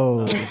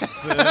 Oh.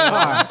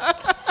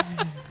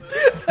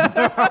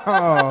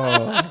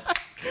 Oh.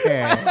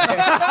 Okay.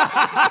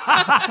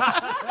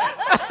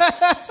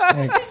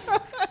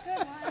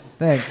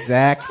 Thanks,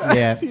 Zach.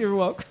 Yeah. You're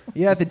welcome.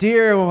 Yeah, the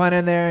deer went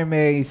in there and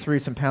maybe threw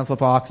some pencil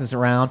boxes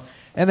around.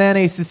 And then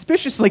a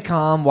suspiciously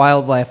calm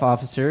wildlife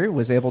officer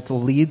was able to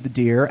lead the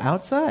deer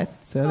outside.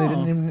 So they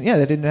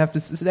didn't have to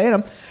sedate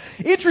him.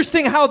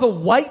 Interesting how the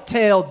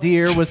white-tailed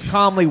deer was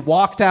calmly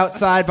walked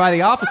outside by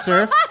the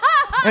officer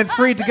and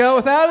freed to go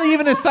without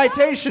even a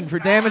citation for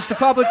damage to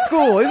public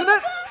school, isn't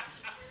it?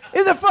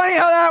 Isn't it funny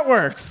how that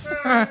works?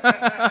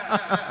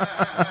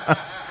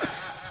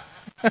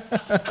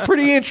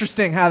 Pretty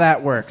interesting how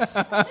that works.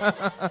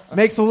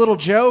 Makes a little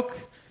joke.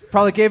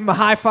 Probably gave him a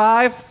high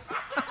five.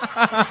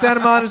 Sent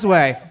him on his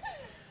way.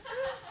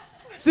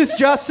 Is this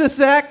justice,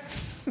 Zach?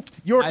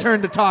 Your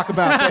turn to talk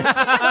about this.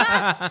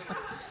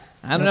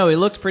 I don't know. He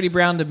looked pretty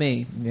brown to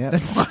me. Yeah.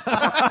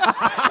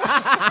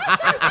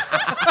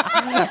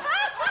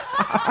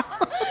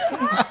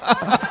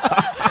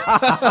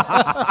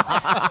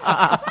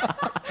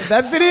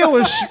 That video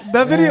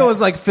was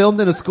like filmed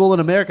in a school in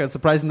America. It's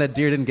surprising that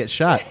deer didn't get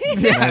shot.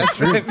 That's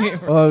true.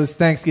 Well, it was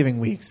Thanksgiving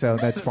week, so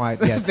that's why.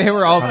 Yeah. They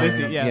were all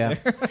busy. Yeah.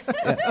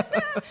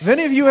 Have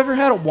any of you ever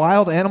had a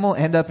wild animal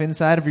end up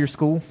inside of your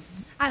school?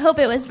 I hope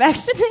it was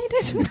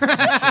vaccinated.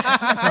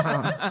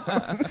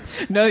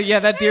 No, yeah,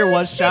 that deer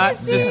was shot.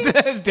 Just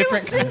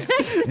different.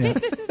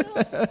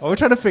 Oh, we're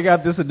trying to figure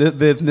out the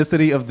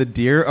ethnicity of the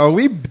deer. Are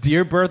we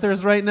deer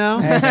birthers right now?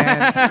 Hey,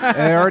 man,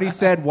 I already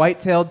said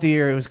white-tailed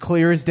deer. It was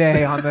clear as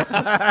day on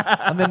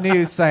the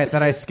news site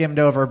that I skimmed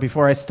over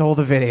before I stole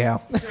the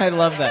video. I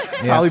love that.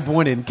 Yeah. Probably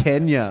born in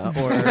Kenya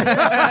or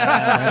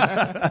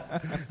I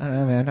don't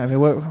know, man. I mean,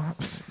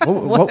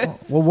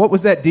 what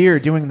was that deer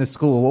doing in the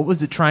school? What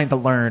was it trying to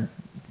learn?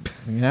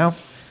 You know?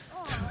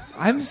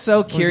 I'm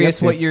so curious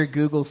to? what your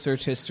Google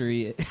search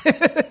history is.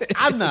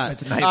 I'm not.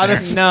 It's a nightmare.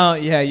 Honestly, No,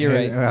 yeah, you're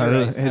right. Well,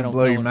 You're right. I it'll don't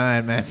blow know your what-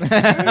 mind, man.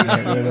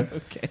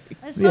 Okay.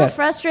 It's so Yeah.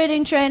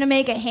 frustrating trying to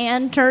make a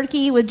hand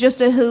turkey with just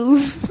a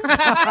hoof.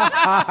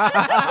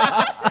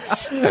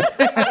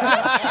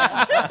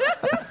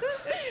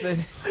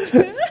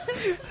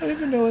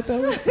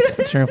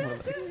 True.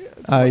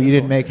 You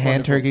didn't make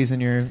hand turkeys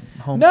in your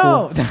home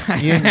No. school?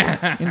 You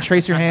didn't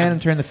trace your hand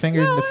and turn the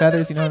fingers into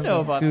feathers? You know, I know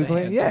about the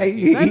hand Yeah,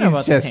 turkey. I know he's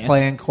about the just hand.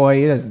 playing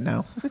coy. He doesn't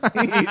know. He's like,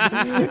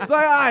 oh,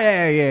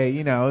 yeah,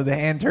 you know, the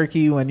hand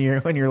turkey when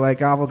you're like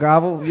gobble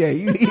gobble. Yeah,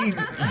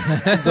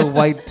 it's a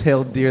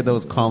white-tailed deer that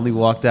was calmly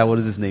walked out. What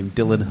is his name?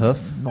 Dylan Hoof.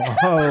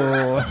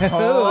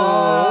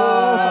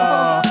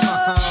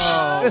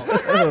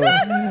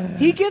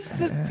 He gets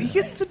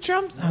the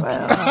drums. Okay.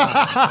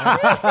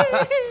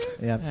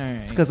 Yeah. All right.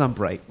 It's because I'm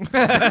bright.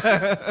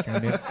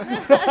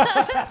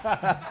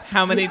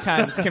 How many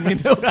times can we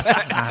milk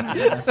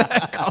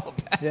that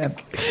callback? Yeah.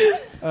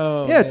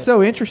 Oh, Yeah, it's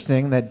so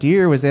interesting that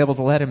deer was able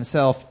to let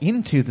himself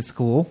into the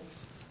school.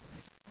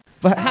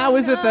 But how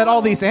is it that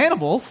all these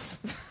animals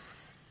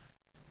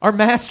are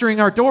mastering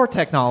our door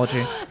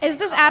technology? Is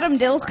this Adam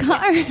Dill's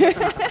car?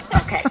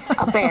 Okay,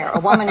 a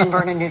woman in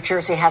Vernon, New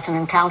Jersey has an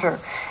encounter.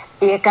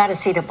 You got to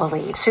see to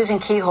believe. Susan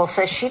Keyhole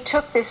says she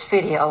took this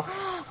video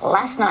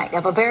last night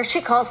of a bear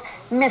she calls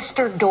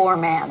Mr.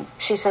 Doorman.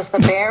 She says the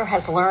bear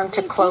has learned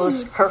to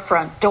close her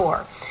front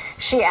door.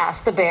 She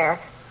asked the bear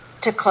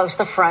to close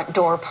the front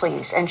door,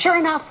 please. And sure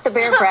enough, the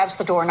bear grabs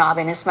the doorknob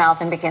in his mouth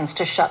and begins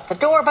to shut the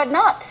door, but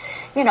not,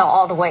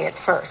 all the way at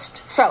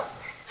first. So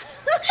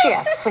she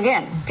asks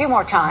again a few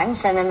more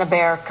times, and then the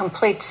bear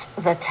completes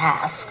the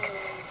task.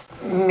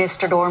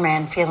 Mr.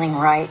 Doorman feeling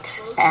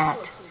right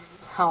at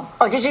home.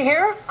 Oh, did you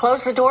hear?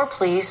 Close the door,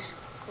 please.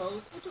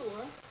 Close the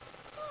door.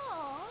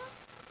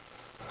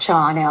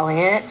 John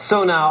Elliott.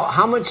 So now,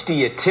 how much do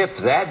you tip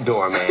that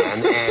doorman,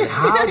 and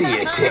how do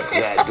you tip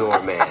that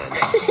doorman?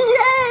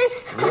 Yay!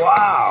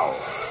 Wow.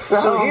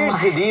 So here's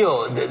the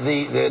deal.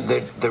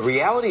 The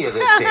reality of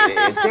this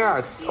data is there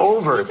are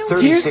over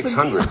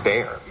 3,600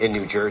 bear in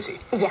New Jersey.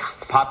 Yeah.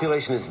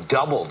 Population has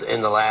doubled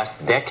in the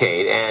last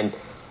decade, and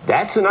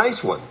that's a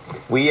nice one.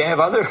 We have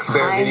other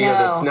bear video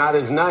that's not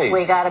as nice.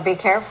 We got to be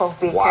careful.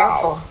 Be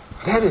careful.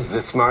 That is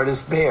the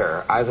smartest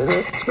bear.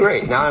 That's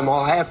great. Now I'm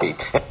all happy.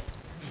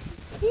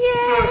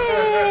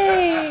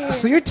 Yay!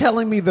 So you're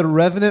telling me The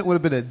Revenant would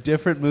have been a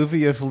different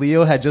movie if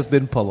Leo had just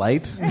been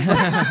polite?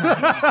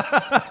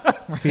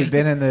 If he'd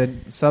been in the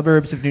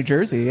suburbs of New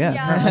Jersey,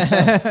 yeah.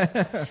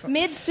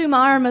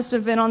 Midsommar must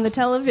have been on the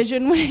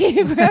television when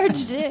he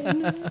approached it.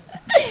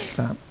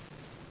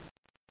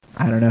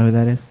 I don't know who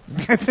that is.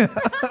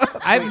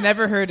 I've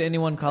never heard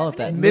anyone call it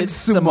that.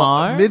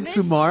 Midsommar?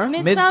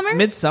 Midsummer?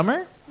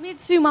 Midsummer?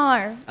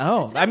 Midsumar.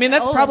 Oh, I mean,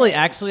 that's probably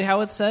actually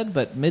how it's said,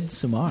 but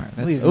Midsummer.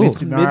 That's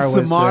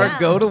Midsommar,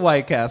 go to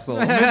White Castle.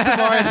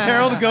 Midsommar and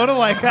Harold, go to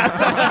White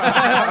Castle.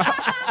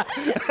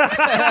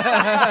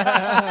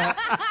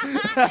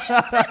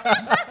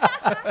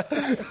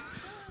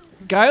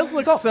 Giles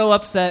looks so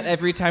upset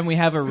every time we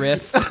have a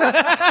riff.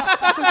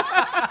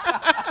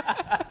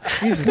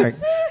 He's like,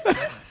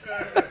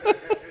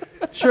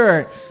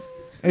 sure,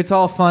 it's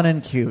all fun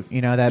and cute.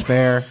 That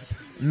bear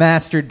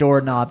mastered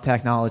doorknob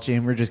technology,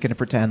 and we're just going to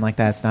pretend like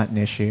that's not an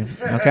issue.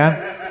 Okay?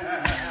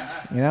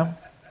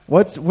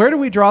 Where do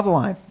we draw the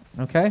line?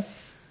 Okay?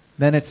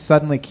 Then it's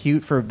suddenly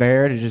cute for a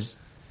bear to just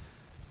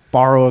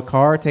borrow a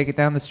car, take it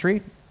down the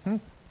street.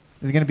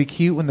 Is it going to be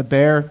cute when the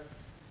bear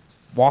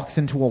walks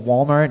into a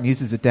Walmart and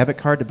uses a debit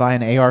card to buy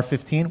an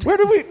AR-15? Where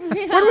do we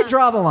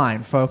draw the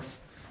line, folks?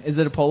 Is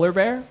it a polar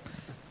bear?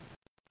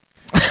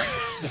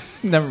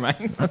 Never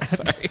mind. I'm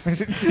sorry.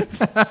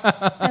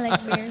 I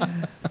like bears.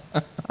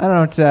 I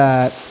don't.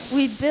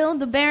 We build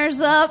the bears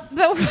up,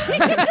 but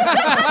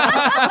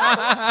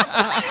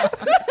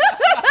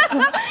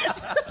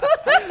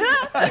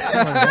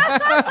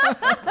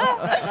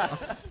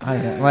I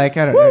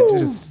don't know.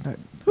 Just.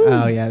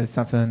 Oh yeah, it's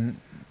something.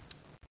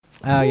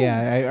 Oh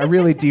yeah, I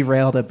really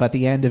derailed it, but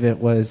the end of it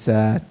was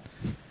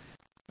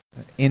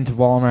into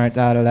Walmart,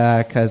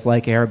 because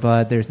like Air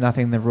Bud, there's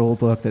nothing in the rule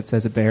book that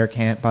says a bear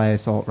can't buy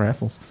assault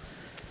rifles.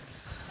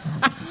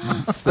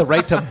 It's the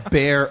right to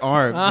bear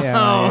arms.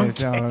 Don't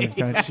cheat.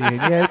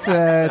 Yeah,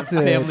 it's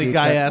a Family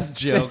Guy ass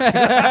joke.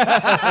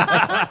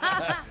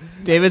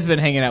 David's been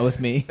hanging out with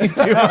me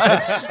too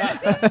much.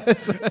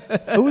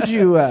 Who would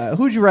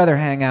you rather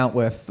hang out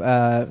with?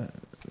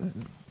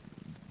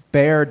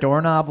 Bear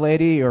doorknob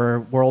lady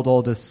or world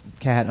oldest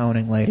cat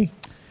owning lady?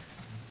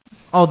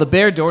 Oh, the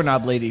bear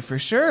doorknob lady for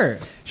sure.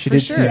 She did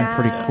seem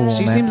pretty cool.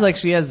 She seems like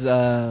she has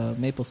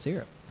maple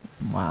syrup.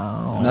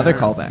 Wow. Another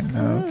callback.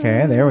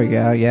 Okay, there we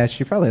go. Yeah,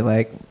 she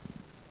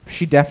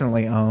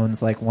definitely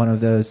owns like one of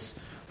those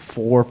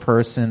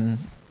 4-person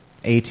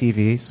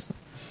ATVs.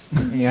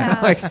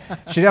 Yeah.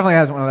 She definitely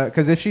has one of those,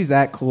 because if she's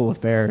that cool with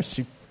bears,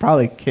 she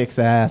probably kicks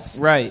ass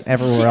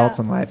everywhere else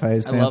in life, I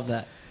assume. I love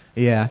that.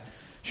 Yeah.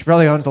 She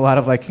probably owns a lot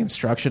of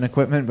construction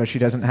equipment, but she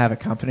doesn't have a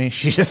company.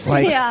 She just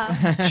likes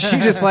she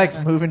just likes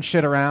moving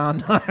shit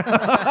around on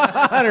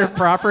her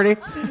property.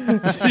 She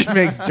just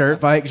makes dirt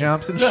bike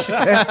jumps and shit.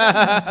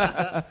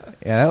 Yeah,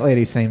 that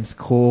lady seems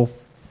cool.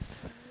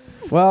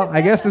 Well, I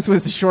guess this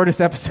was the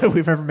shortest episode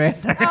we've ever made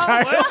in our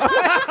entire life.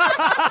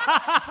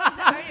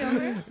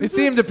 It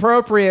seemed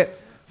appropriate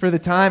for the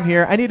time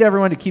here. I need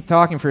everyone to keep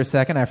talking for a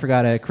second. I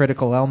forgot a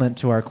critical element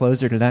to our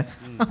closer today.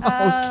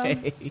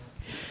 Okay.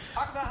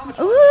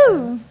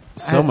 Ooh.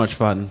 So much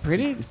fun.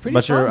 Pretty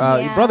But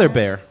fun. your brother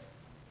bear.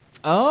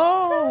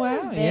 Oh,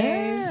 wow.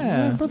 Bears.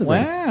 Yeah. Brother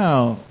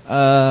bear.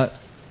 Wow.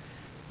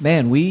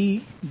 Man,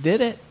 we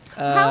did it.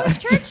 How was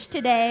church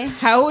today?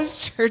 How was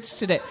church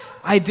today?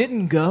 I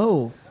didn't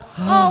go.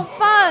 Oh,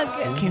 fuck.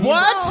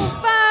 What? Oh,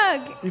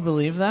 fuck. You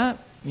believe that?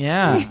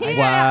 Yeah.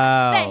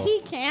 Wow. That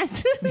he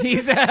can't.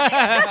 He's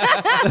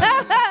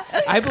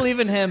I believe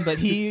in him, but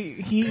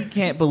he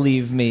can't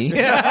believe me.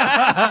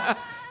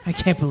 I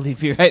can't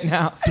believe you right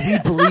now. Do we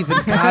believe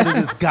in God, or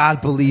does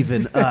God believe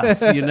in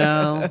us? You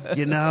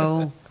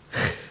know.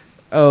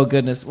 Oh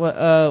goodness!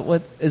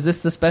 What is this?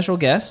 The special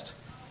guest?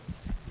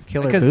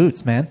 Killer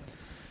boots, man.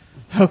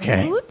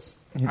 Okay. Boots?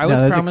 I was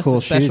those are promised cool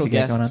a special shoes you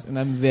get going guest, on. and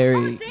I'm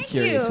very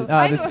curious. you.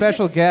 The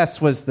special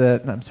guest was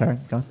the. I'm sorry.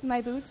 Go on.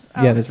 My boots.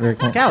 Yeah, that's very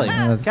cool. Callie.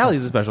 Yeah, that's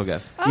Callie's a special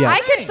guest. Oh, Yeah. I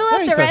could fill up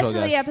Very the rest special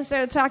of the guest.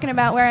 episode talking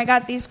about where I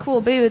got these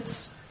cool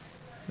boots.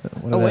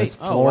 What are Oh, wait. those?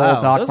 Oh, Floral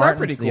wow. Doc Those are Martens?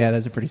 pretty cool. Yeah,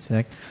 those are pretty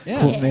sick.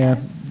 Yeah. Cool. Yeah.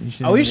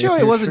 Are we sure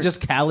it wasn't Sure.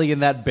 just Callie in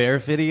that bear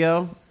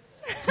video?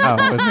 Oh,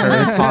 it was her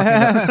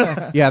talking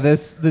about. Yeah, the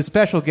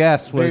special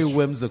guest was Very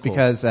whimsical.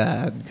 because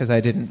I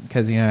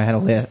had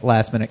a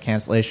last minute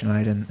cancellation and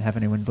I didn't have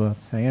anyone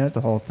booked. So it's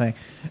the whole thing.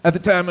 At the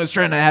time, I was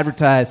trying to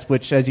advertise,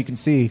 which, as you can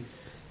see,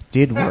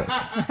 did work.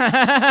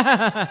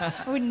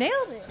 We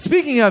nailed it.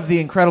 Speaking of the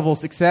incredible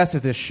success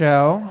of this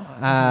show,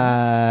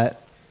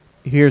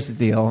 here's the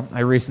deal.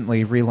 I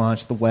recently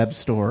relaunched the web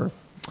store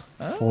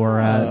for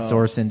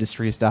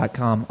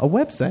sourceindustries.com, a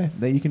website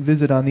that you can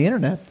visit on the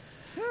internet,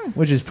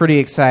 which is pretty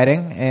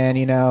exciting. And,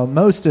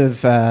 most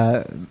of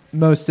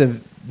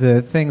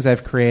the things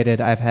I've created,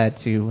 I've had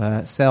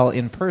to sell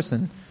in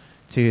person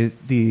to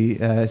the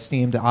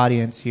esteemed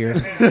audience here.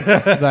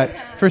 But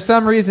for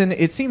some reason,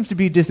 it seems to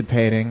be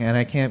dissipating, and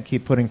I can't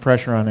keep putting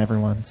pressure on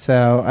everyone.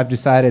 So I've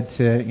decided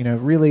to,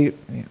 really,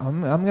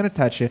 I'm going to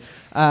touch it.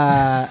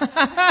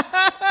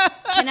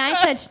 Can I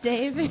touch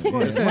David?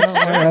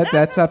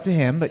 That's up to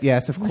him, but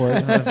yes, of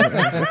course.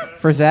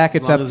 For Zach,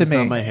 it's As long up as to it's me.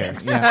 not my hair.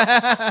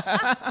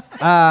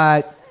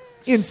 Yeah.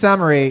 In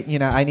summary,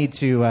 I need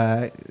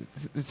to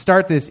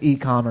start this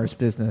e-commerce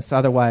business.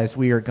 Otherwise,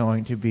 we are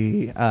going to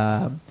be,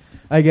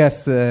 I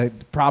guess the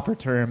proper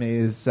term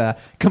is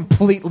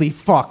completely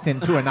fucked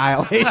into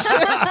annihilation.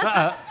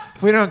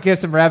 If we don't get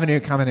some revenue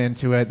coming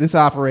into it, this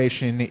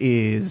operation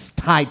is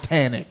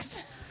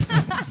Titanic's.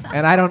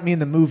 And I don't mean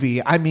the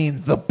movie, I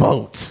mean the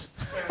boat.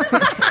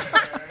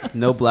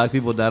 No black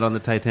people died on the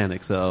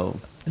Titanic, so...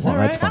 Is that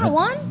right? Not a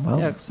one? Well,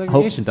 Yeah,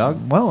 segregation,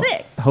 dog. Well,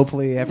 Sick.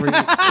 hopefully every...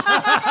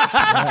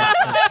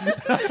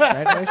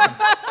 Congratulations.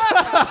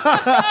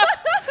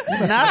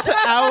 Not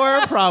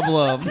our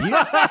problem.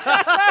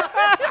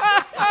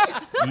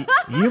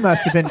 You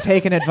must have been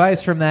taking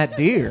advice from that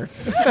deer.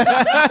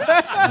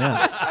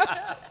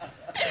 Yeah.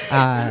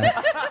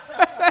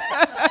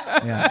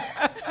 Yeah.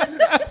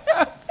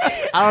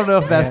 I don't know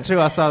if that's true.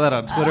 I saw that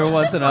on Twitter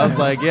once, and I was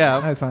like, yeah.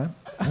 That's fine.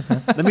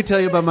 Let me tell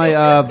you about my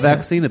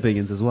vaccine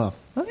opinions as well.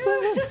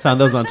 Found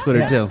those on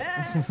Twitter, too.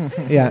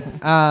 Yeah.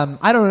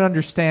 I don't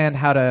understand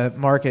how to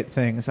market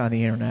things on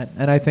the internet,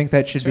 and I think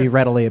that should be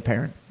readily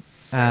apparent.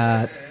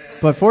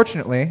 But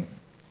fortunately,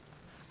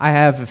 I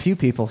have a few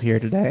people here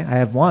today. I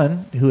have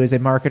one who is a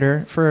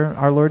marketer for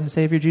our Lord and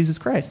Savior Jesus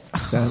Christ.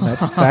 So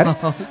that's exciting.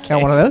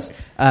 Got one of those.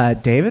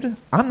 David,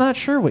 I'm not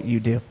sure what you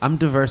do. I'm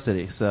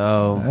diversity,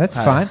 so... That's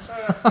fine.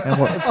 And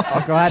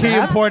I'm glad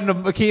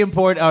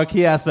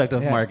key aspect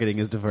of marketing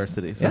is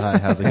diversity. So hi,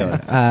 how's it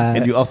going?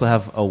 And you also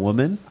have a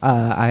woman?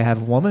 I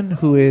have a woman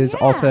who is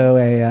also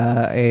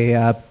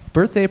a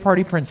birthday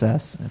party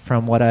princess,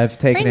 from what I've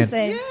taken in.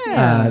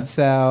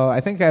 So I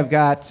think I've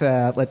got,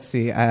 let's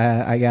see,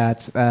 I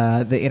got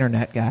the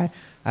internet guy.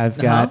 I've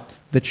got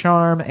the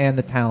charm and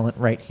the talent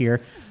right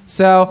here.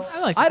 So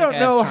I don't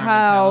know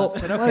how.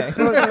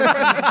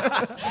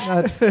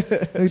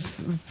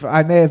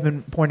 I may have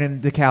been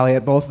pointing to Callie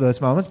at both of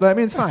those moments, but I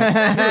mean, it's fine.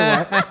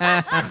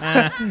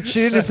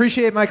 She didn't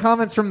appreciate my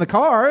comments from the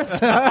car, so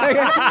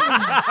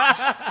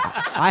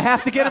I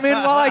have to get them in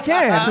while I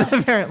can,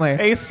 apparently.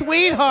 A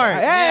sweetheart.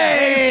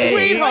 Hey,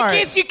 sweetheart. What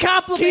gets you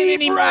complimented Keep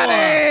anymore?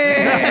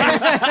 running.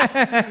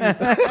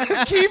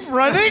 Keep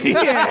running.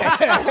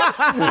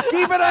 Yeah.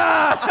 Keep it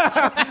up.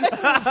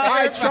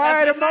 I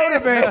try to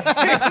motivate.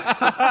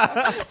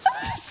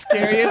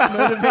 Scariest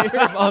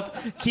motivator of all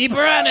time. Keep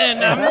running.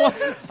 I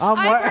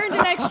burned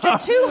an extra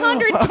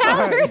 200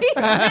 calories.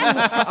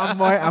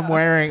 I'm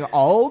wearing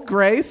all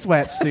gray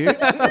sweatsuit.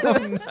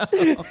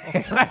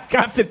 And I've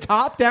got the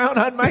top down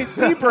on my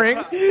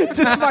Sebring,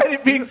 despite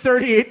it being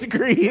 38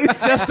 degrees.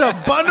 Just a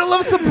bundle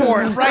of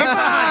support right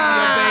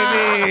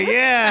behind you, baby.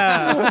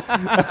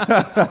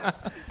 Yeah.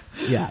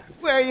 Yeah.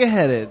 Where are you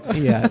headed?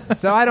 Yeah.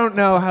 So I don't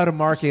know how to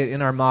market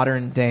in our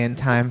modern day and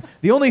time.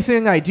 The only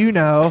thing I do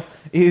know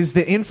is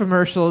the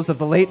infomercials of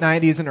the late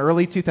 90s and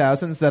early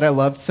 2000s that I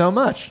loved so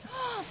much.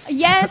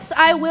 Yes,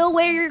 I will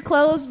wear your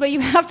clothes, but you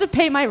have to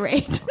pay my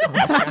rate.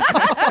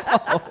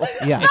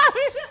 Yeah.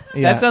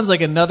 That sounds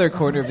like another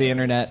quarter of the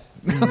internet.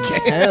 I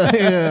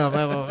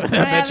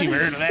bet you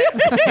heard of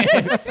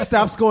that.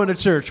 Stops going to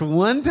church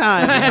one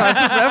time and starts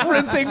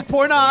referencing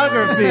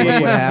pornography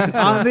What happened to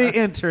on him? the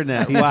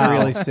internet. He's Wow.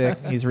 really sick.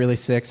 He's really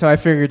sick. So I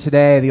figured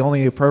today the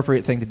only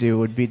appropriate thing to do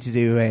would be to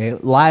do a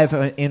live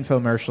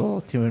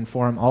infomercial to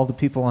inform all the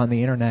people on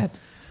the internet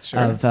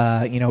of,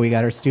 we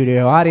got our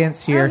studio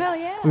audience here. Oh, hell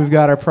yeah. We've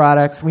got our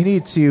products. We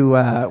need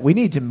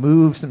to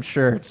move some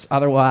shirts.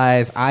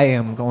 Otherwise, I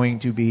am going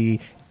to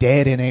be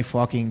dead in a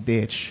fucking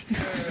ditch.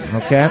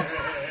 Okay?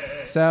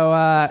 So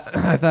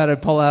I thought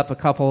I'd pull up a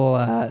couple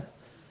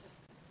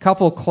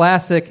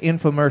classic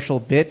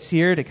infomercial bits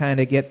here to kind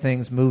of get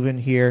things moving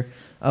here.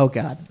 Oh,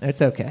 God.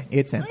 It's okay.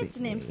 It's empty. It's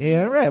empty.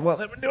 Yeah, right. Well,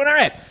 we're doing all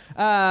right.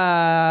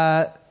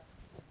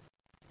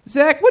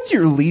 Zach, what's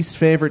your least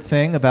favorite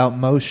thing about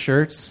most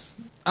shirts?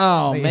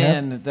 Oh, that you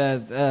man,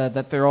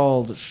 that they're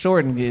all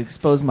short and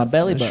expose my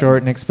belly button.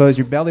 Short and expose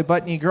your belly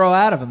button, you grow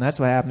out of them. That's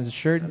what happens to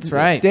shirts. That's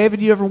right.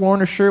 David, you ever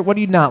worn a shirt? What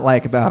do you not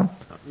like about them?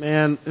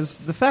 Man, it's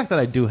the fact that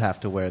I do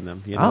have to wear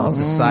them. You know,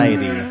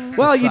 society.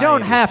 Well, you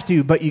don't have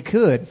to, but you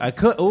could. I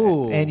could.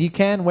 Ooh, and you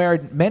can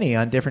wear many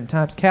on different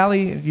times.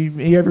 Callie,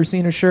 you ever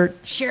seen a shirt?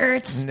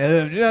 Shirts.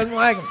 No, she doesn't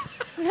like them.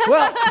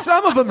 Well,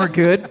 some of them are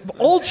good.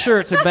 Old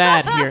shirts are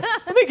bad here.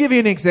 Let me give you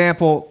an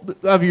example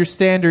of your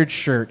standard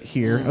shirt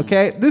here.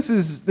 Okay, this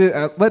is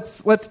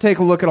let's take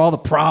a look at all the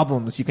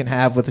problems you can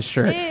have with a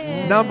shirt.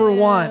 Ew. Number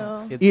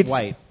one, it's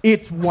white.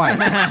 It's white,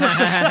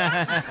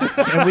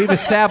 and we've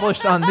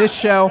established on this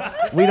show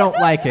we don't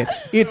like it.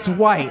 It's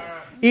white.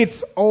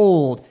 It's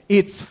old.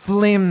 It's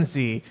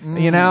flimsy.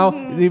 You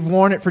know, they've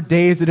worn it for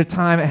days at a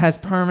time. It has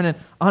permanent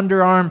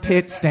underarm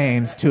pit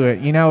stains to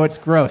it. You know, it's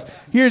gross.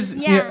 Here's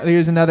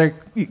another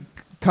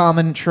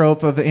common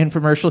trope of the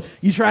infomercial.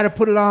 You try to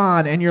put it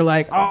on, and you're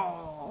like,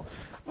 I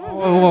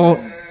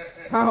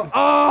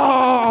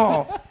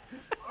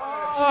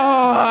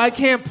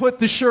can't put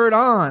the shirt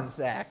on,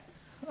 Zach.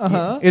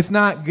 It's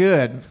not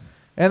good.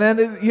 And then,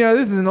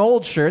 this is an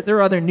old shirt. There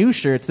are other new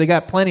shirts. They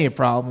got plenty of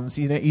problems.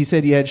 You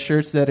said you had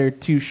shirts that are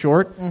too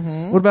short.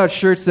 What about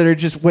shirts that are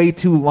just way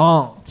too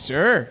long?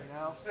 Sure.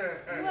 Whoa.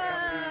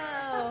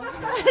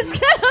 It's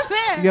kind of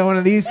weird. You got one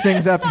of these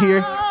things up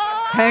here,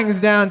 hangs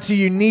down to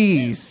your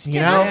knees,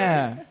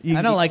 Yeah.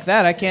 I don't like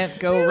that. I can't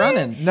go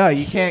running. No,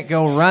 you can't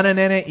go running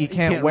in it. You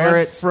can't wear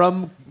it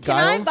from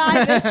Can Giles. I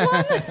buy this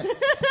one?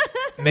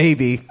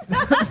 Maybe.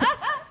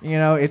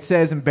 It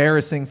says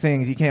embarrassing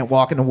things. You can't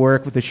walk into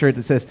work with a shirt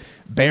that says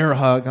bear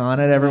hug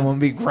on it. Everyone will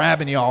be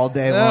grabbing you all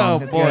day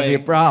long. It's going to be a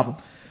problem.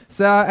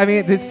 So,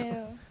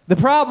 the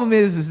problem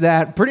is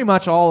that pretty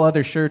much all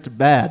other shirts are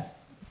bad.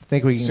 I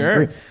think we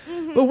can agree.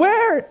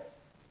 But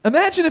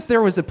imagine if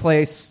there was a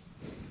place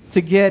to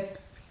get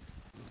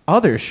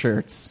other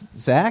shirts,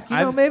 Zach.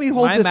 Maybe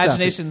hold my this up. My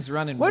imagination's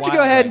running Why don't you wild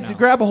go ahead right and now.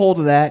 grab a hold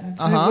of that?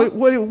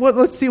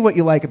 Let's see what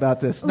you like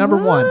about this. Number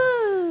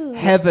one,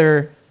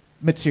 heather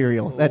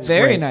material. That's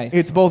very great. nice.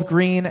 It's both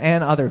green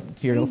and other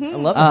materials. I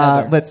love the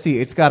heather. Let's see.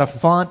 It's got a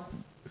font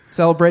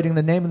celebrating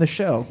the name of the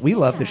show. We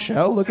love the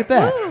show. Look at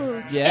that.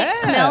 Yeah. It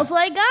smells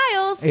like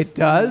Giles. It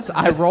does.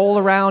 I roll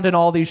around in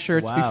all these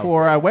shirts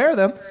before I wear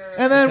them.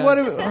 And then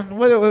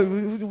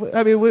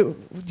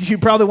you're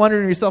probably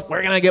wondering to yourself,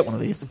 where can I get one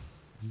of these?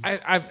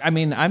 I'm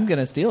going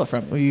to steal it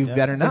from you. Well, you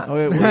better not.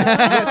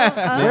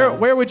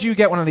 Where would you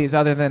get one of these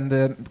other than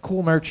the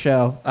Cool Merch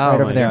Show right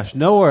over there? Gosh,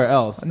 nowhere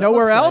else.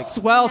 Nowhere else?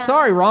 Well,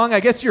 sorry, wrong.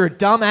 I guess you're a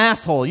dumb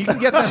asshole. You can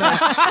get them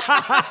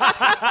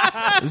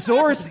at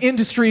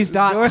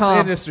ZorusIndustries.com. Zorus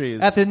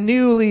Industries. At the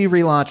newly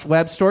relaunched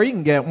web store, you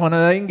can get one of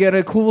them. You can get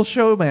a cool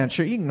showman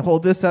shirt. You can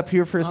hold this up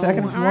here for a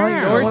second if you want.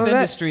 Source One of that.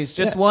 Industries,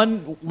 just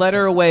one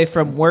letter away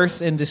from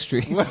Worse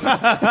Industries.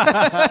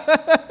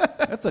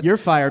 You're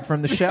fired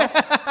from the show.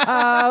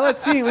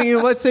 Let's see.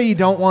 Let's say you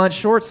don't want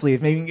short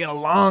sleeve. Maybe you can get a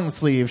long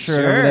sleeve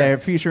shirt over there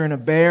featuring a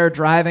bear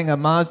driving a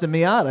Mazda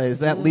Miata. Is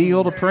that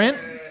legal to print?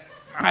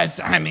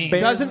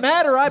 Doesn't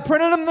matter. I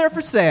printed them there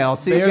for sale.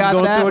 See, Bear's you got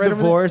going that through a right over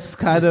there? divorce,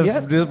 kind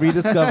of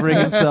rediscovering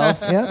himself.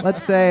 Yeah.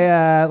 Let's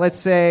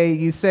say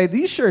you say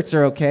these shirts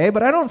are okay,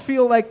 but I don't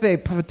feel like they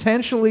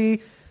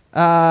potentially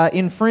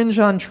infringe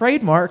on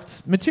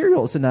trademarked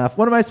materials enough.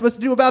 What am I supposed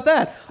to do about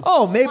that?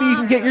 Oh, maybe you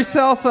can get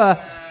yourself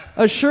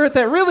a shirt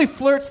that really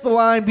flirts the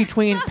line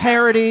between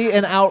parody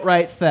and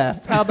outright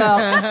theft. How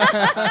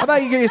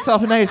about you get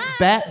yourself a nice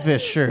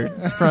Batvis shirt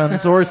from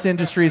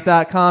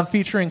ZorusIndustries.com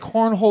featuring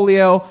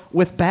cornholio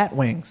with bat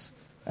wings.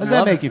 How does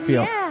that make you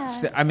feel? Yeah.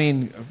 I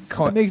mean,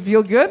 That make you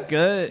feel good?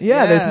 good.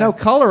 Yeah, there's no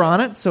color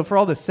on it, so for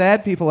all the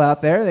sad people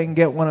out there, they can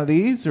get one of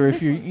these. Or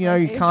if you're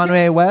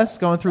Kanye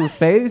West going through a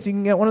phase, you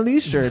can get one of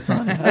these shirts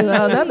on. How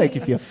does that make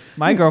you feel?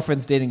 My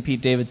girlfriend's dating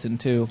Pete Davidson,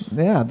 too.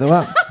 Yeah,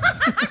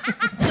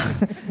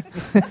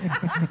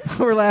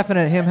 we're laughing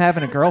at him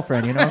having a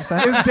girlfriend. You know what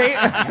I'm saying? His date.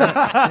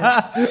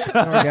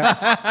 There we go.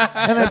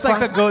 And That's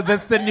like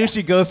that's the news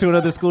she goes to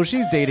another school.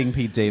 She's dating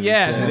Pete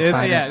Davidson.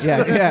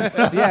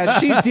 Yeah,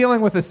 She's dealing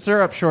with a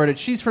syrup shortage.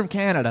 She's from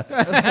Canada.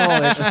 That's the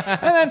whole issue.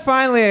 And then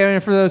finally,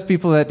 for those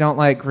people that don't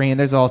like green,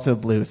 there's also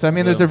blue. So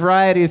there's a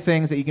variety of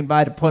things that you can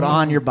buy to put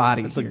on your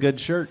body. It's a good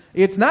shirt.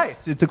 It's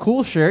nice. It's a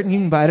cool shirt, and you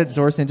can buy it at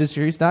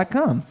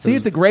ZorusIndustries.com. See,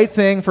 it's a great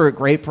thing for a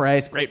great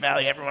price, great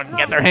value. Everyone can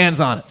get their hands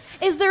on it.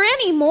 Is there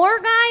any more,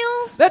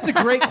 Giles? That's a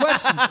great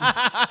question.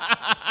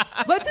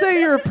 Let's say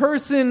you're a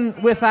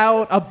person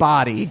without a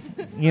body,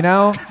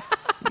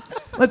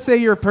 Let's say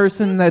you're a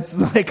person that's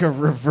like a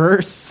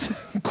reverse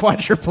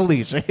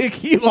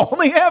quadriplegic. You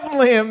only have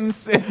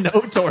limbs and no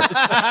torso.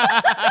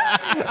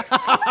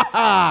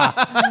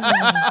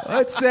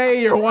 Let's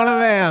say you're one of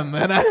them.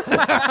 And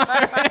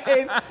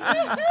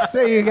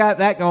say you got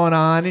that going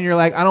on, and you're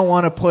like, I don't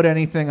want to put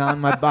anything on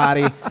my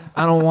body.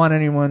 I don't want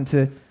anyone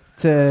to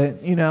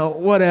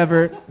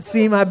whatever,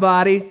 see my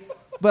body.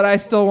 but I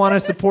still want to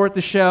support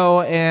the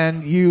show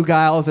and you,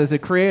 Giles, as a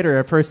creator,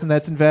 a person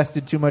that's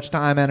invested too much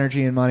time,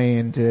 energy, and money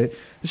into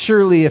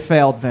surely a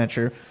failed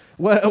venture.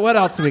 What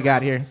else have we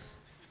got here?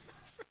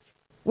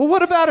 Well,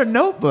 what about a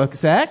notebook,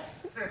 Zach?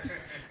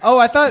 Oh,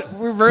 I thought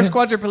reverse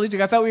quadriplegic.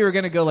 I thought we were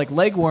going to go like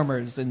leg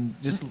warmers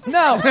and just...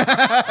 No.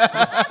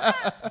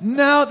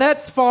 No,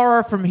 that's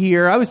far from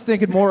here. I was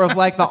thinking more of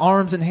like the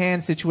arms and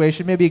hands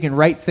situation. Maybe you can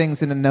write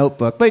things in a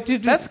notebook. But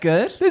dude, that's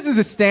good. This is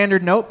a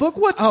standard notebook.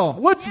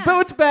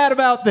 What's bad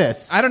about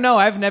this? I don't know.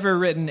 I've never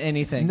written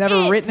anything.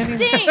 Written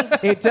anything?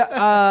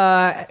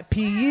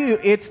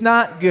 It's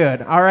not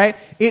good. All right?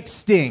 It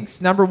stinks.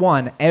 Number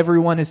one,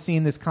 everyone has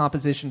seen this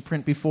composition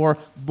print before.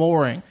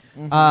 Boring.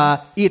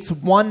 It's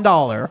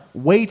 $1,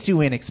 way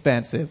too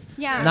inexpensive.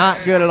 Yeah.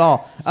 Not good at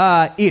all.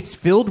 It's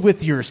filled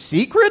with your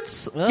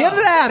secrets? Ugh. Get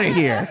it out of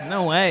here.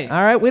 No way.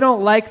 All right, we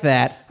don't like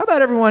that. How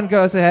about everyone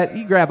goes ahead,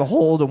 you grab a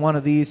hold of one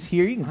of these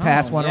here. You can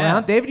pass one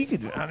around. David, you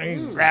can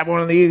grab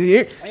one of these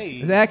here.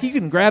 Hey. Zach, you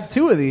can grab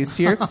two of these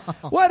here.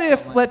 What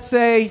if, let's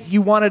say,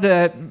 you wanted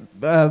a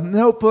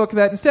notebook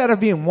that instead of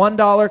being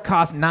 $1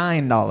 cost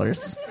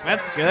 $9?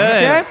 That's good.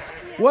 Okay?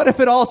 What if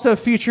it also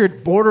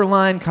featured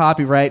borderline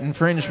copyright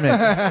infringement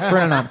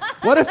printed on?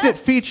 What if it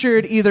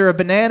featured either a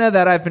banana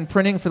that I've been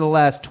printing for the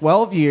last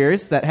 12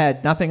 years that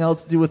had nothing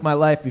else to do with my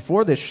life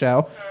before this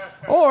show,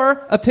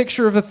 or a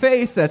picture of a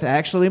face that's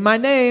actually my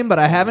name, but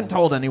I haven't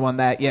told anyone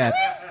that yet?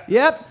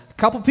 Yep, a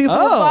couple people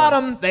at the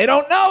bottom, they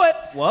don't know it.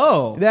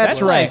 Whoa.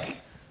 That's right. Like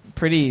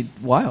pretty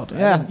wild.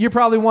 Yeah, you're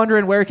probably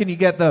wondering, where can you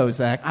get those,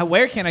 Zach?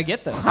 Where can I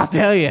get those? I'll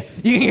tell you.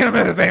 You can get them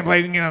at the same place.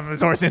 You can get them at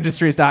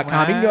SourceIndustries.com.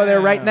 Wow. You can go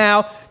there right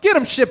now. Get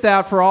them shipped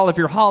out for all of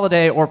your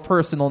holiday or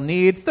personal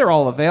needs. They're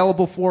all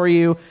available for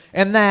you,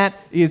 and that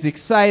is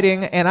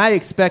exciting, and I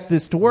expect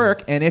this to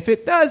work, and if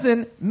it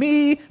doesn't,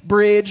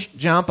 Bridge,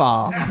 jump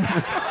off.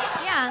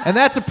 Yeah. And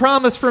that's a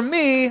promise from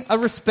me, a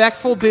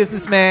respectful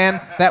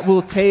businessman that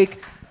will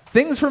take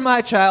things from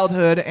my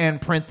childhood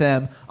and print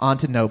them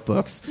onto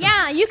notebooks.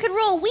 Yeah, you could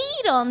roll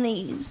weed on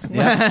these.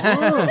 Yeah.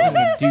 You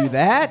can do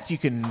that. You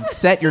can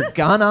set your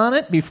gun on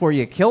it before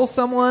you kill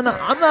someone.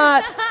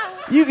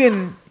 You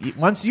can,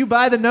 once you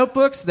buy the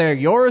notebooks, they're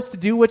yours to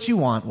do what you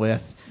want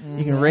with.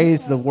 You can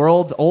raise the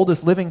world's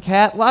oldest living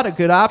cat. A lot of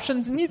good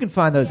options, and you can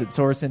find those at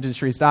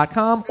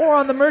SourceIndustries.com or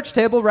on the merch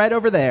table right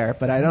over there.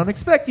 But I don't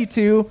expect you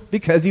to,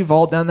 because you've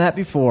all done that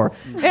before.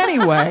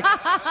 Anyway...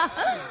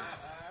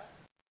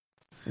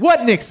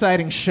 What an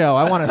exciting show.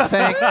 I want to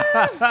thank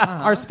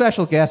our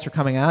special guests for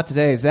coming out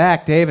today,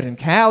 Zach, David, and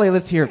Callie.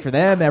 Let's hear it for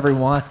them,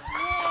 everyone.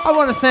 I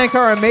want to thank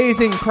our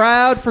amazing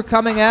crowd for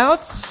coming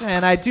out,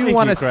 and I do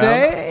want to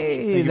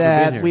say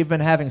that we've been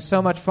having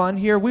so much fun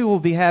here. We will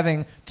be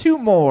having 2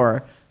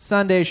 more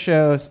Sunday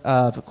shows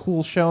of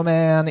Cool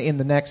Showman in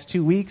the next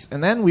 2 weeks,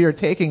 and then we are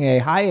taking a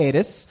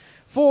hiatus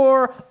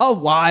for a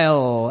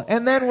while.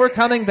 And then we're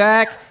coming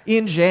back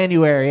in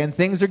January, and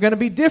things are going to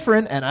be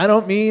different, and I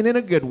don't mean in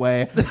a good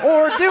way. Or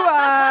do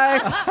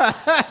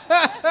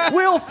I?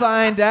 We'll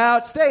find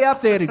out. Stay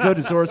updated. Go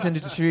to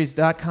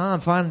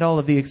SourceIndustries.com. Find all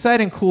of the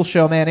exciting Cool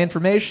Showman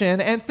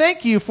information, and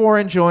thank you for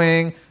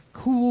enjoying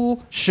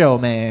Cool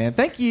Showman.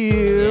 Thank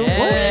you.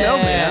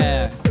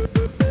 Yeah. Cool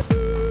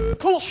Showman.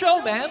 Cool show,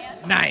 man.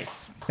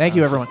 Nice. Thank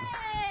you, everyone.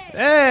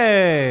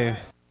 Hey.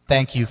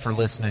 Thank you for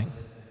listening.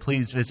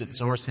 Please visit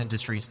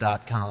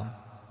SourceIndustries.com.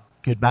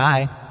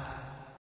 Goodbye.